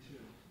network's free too.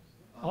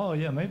 Oh,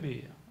 yeah,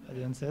 maybe. I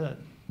didn't say that.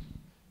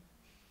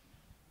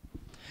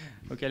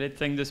 Okay, let's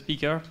thank the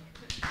speaker.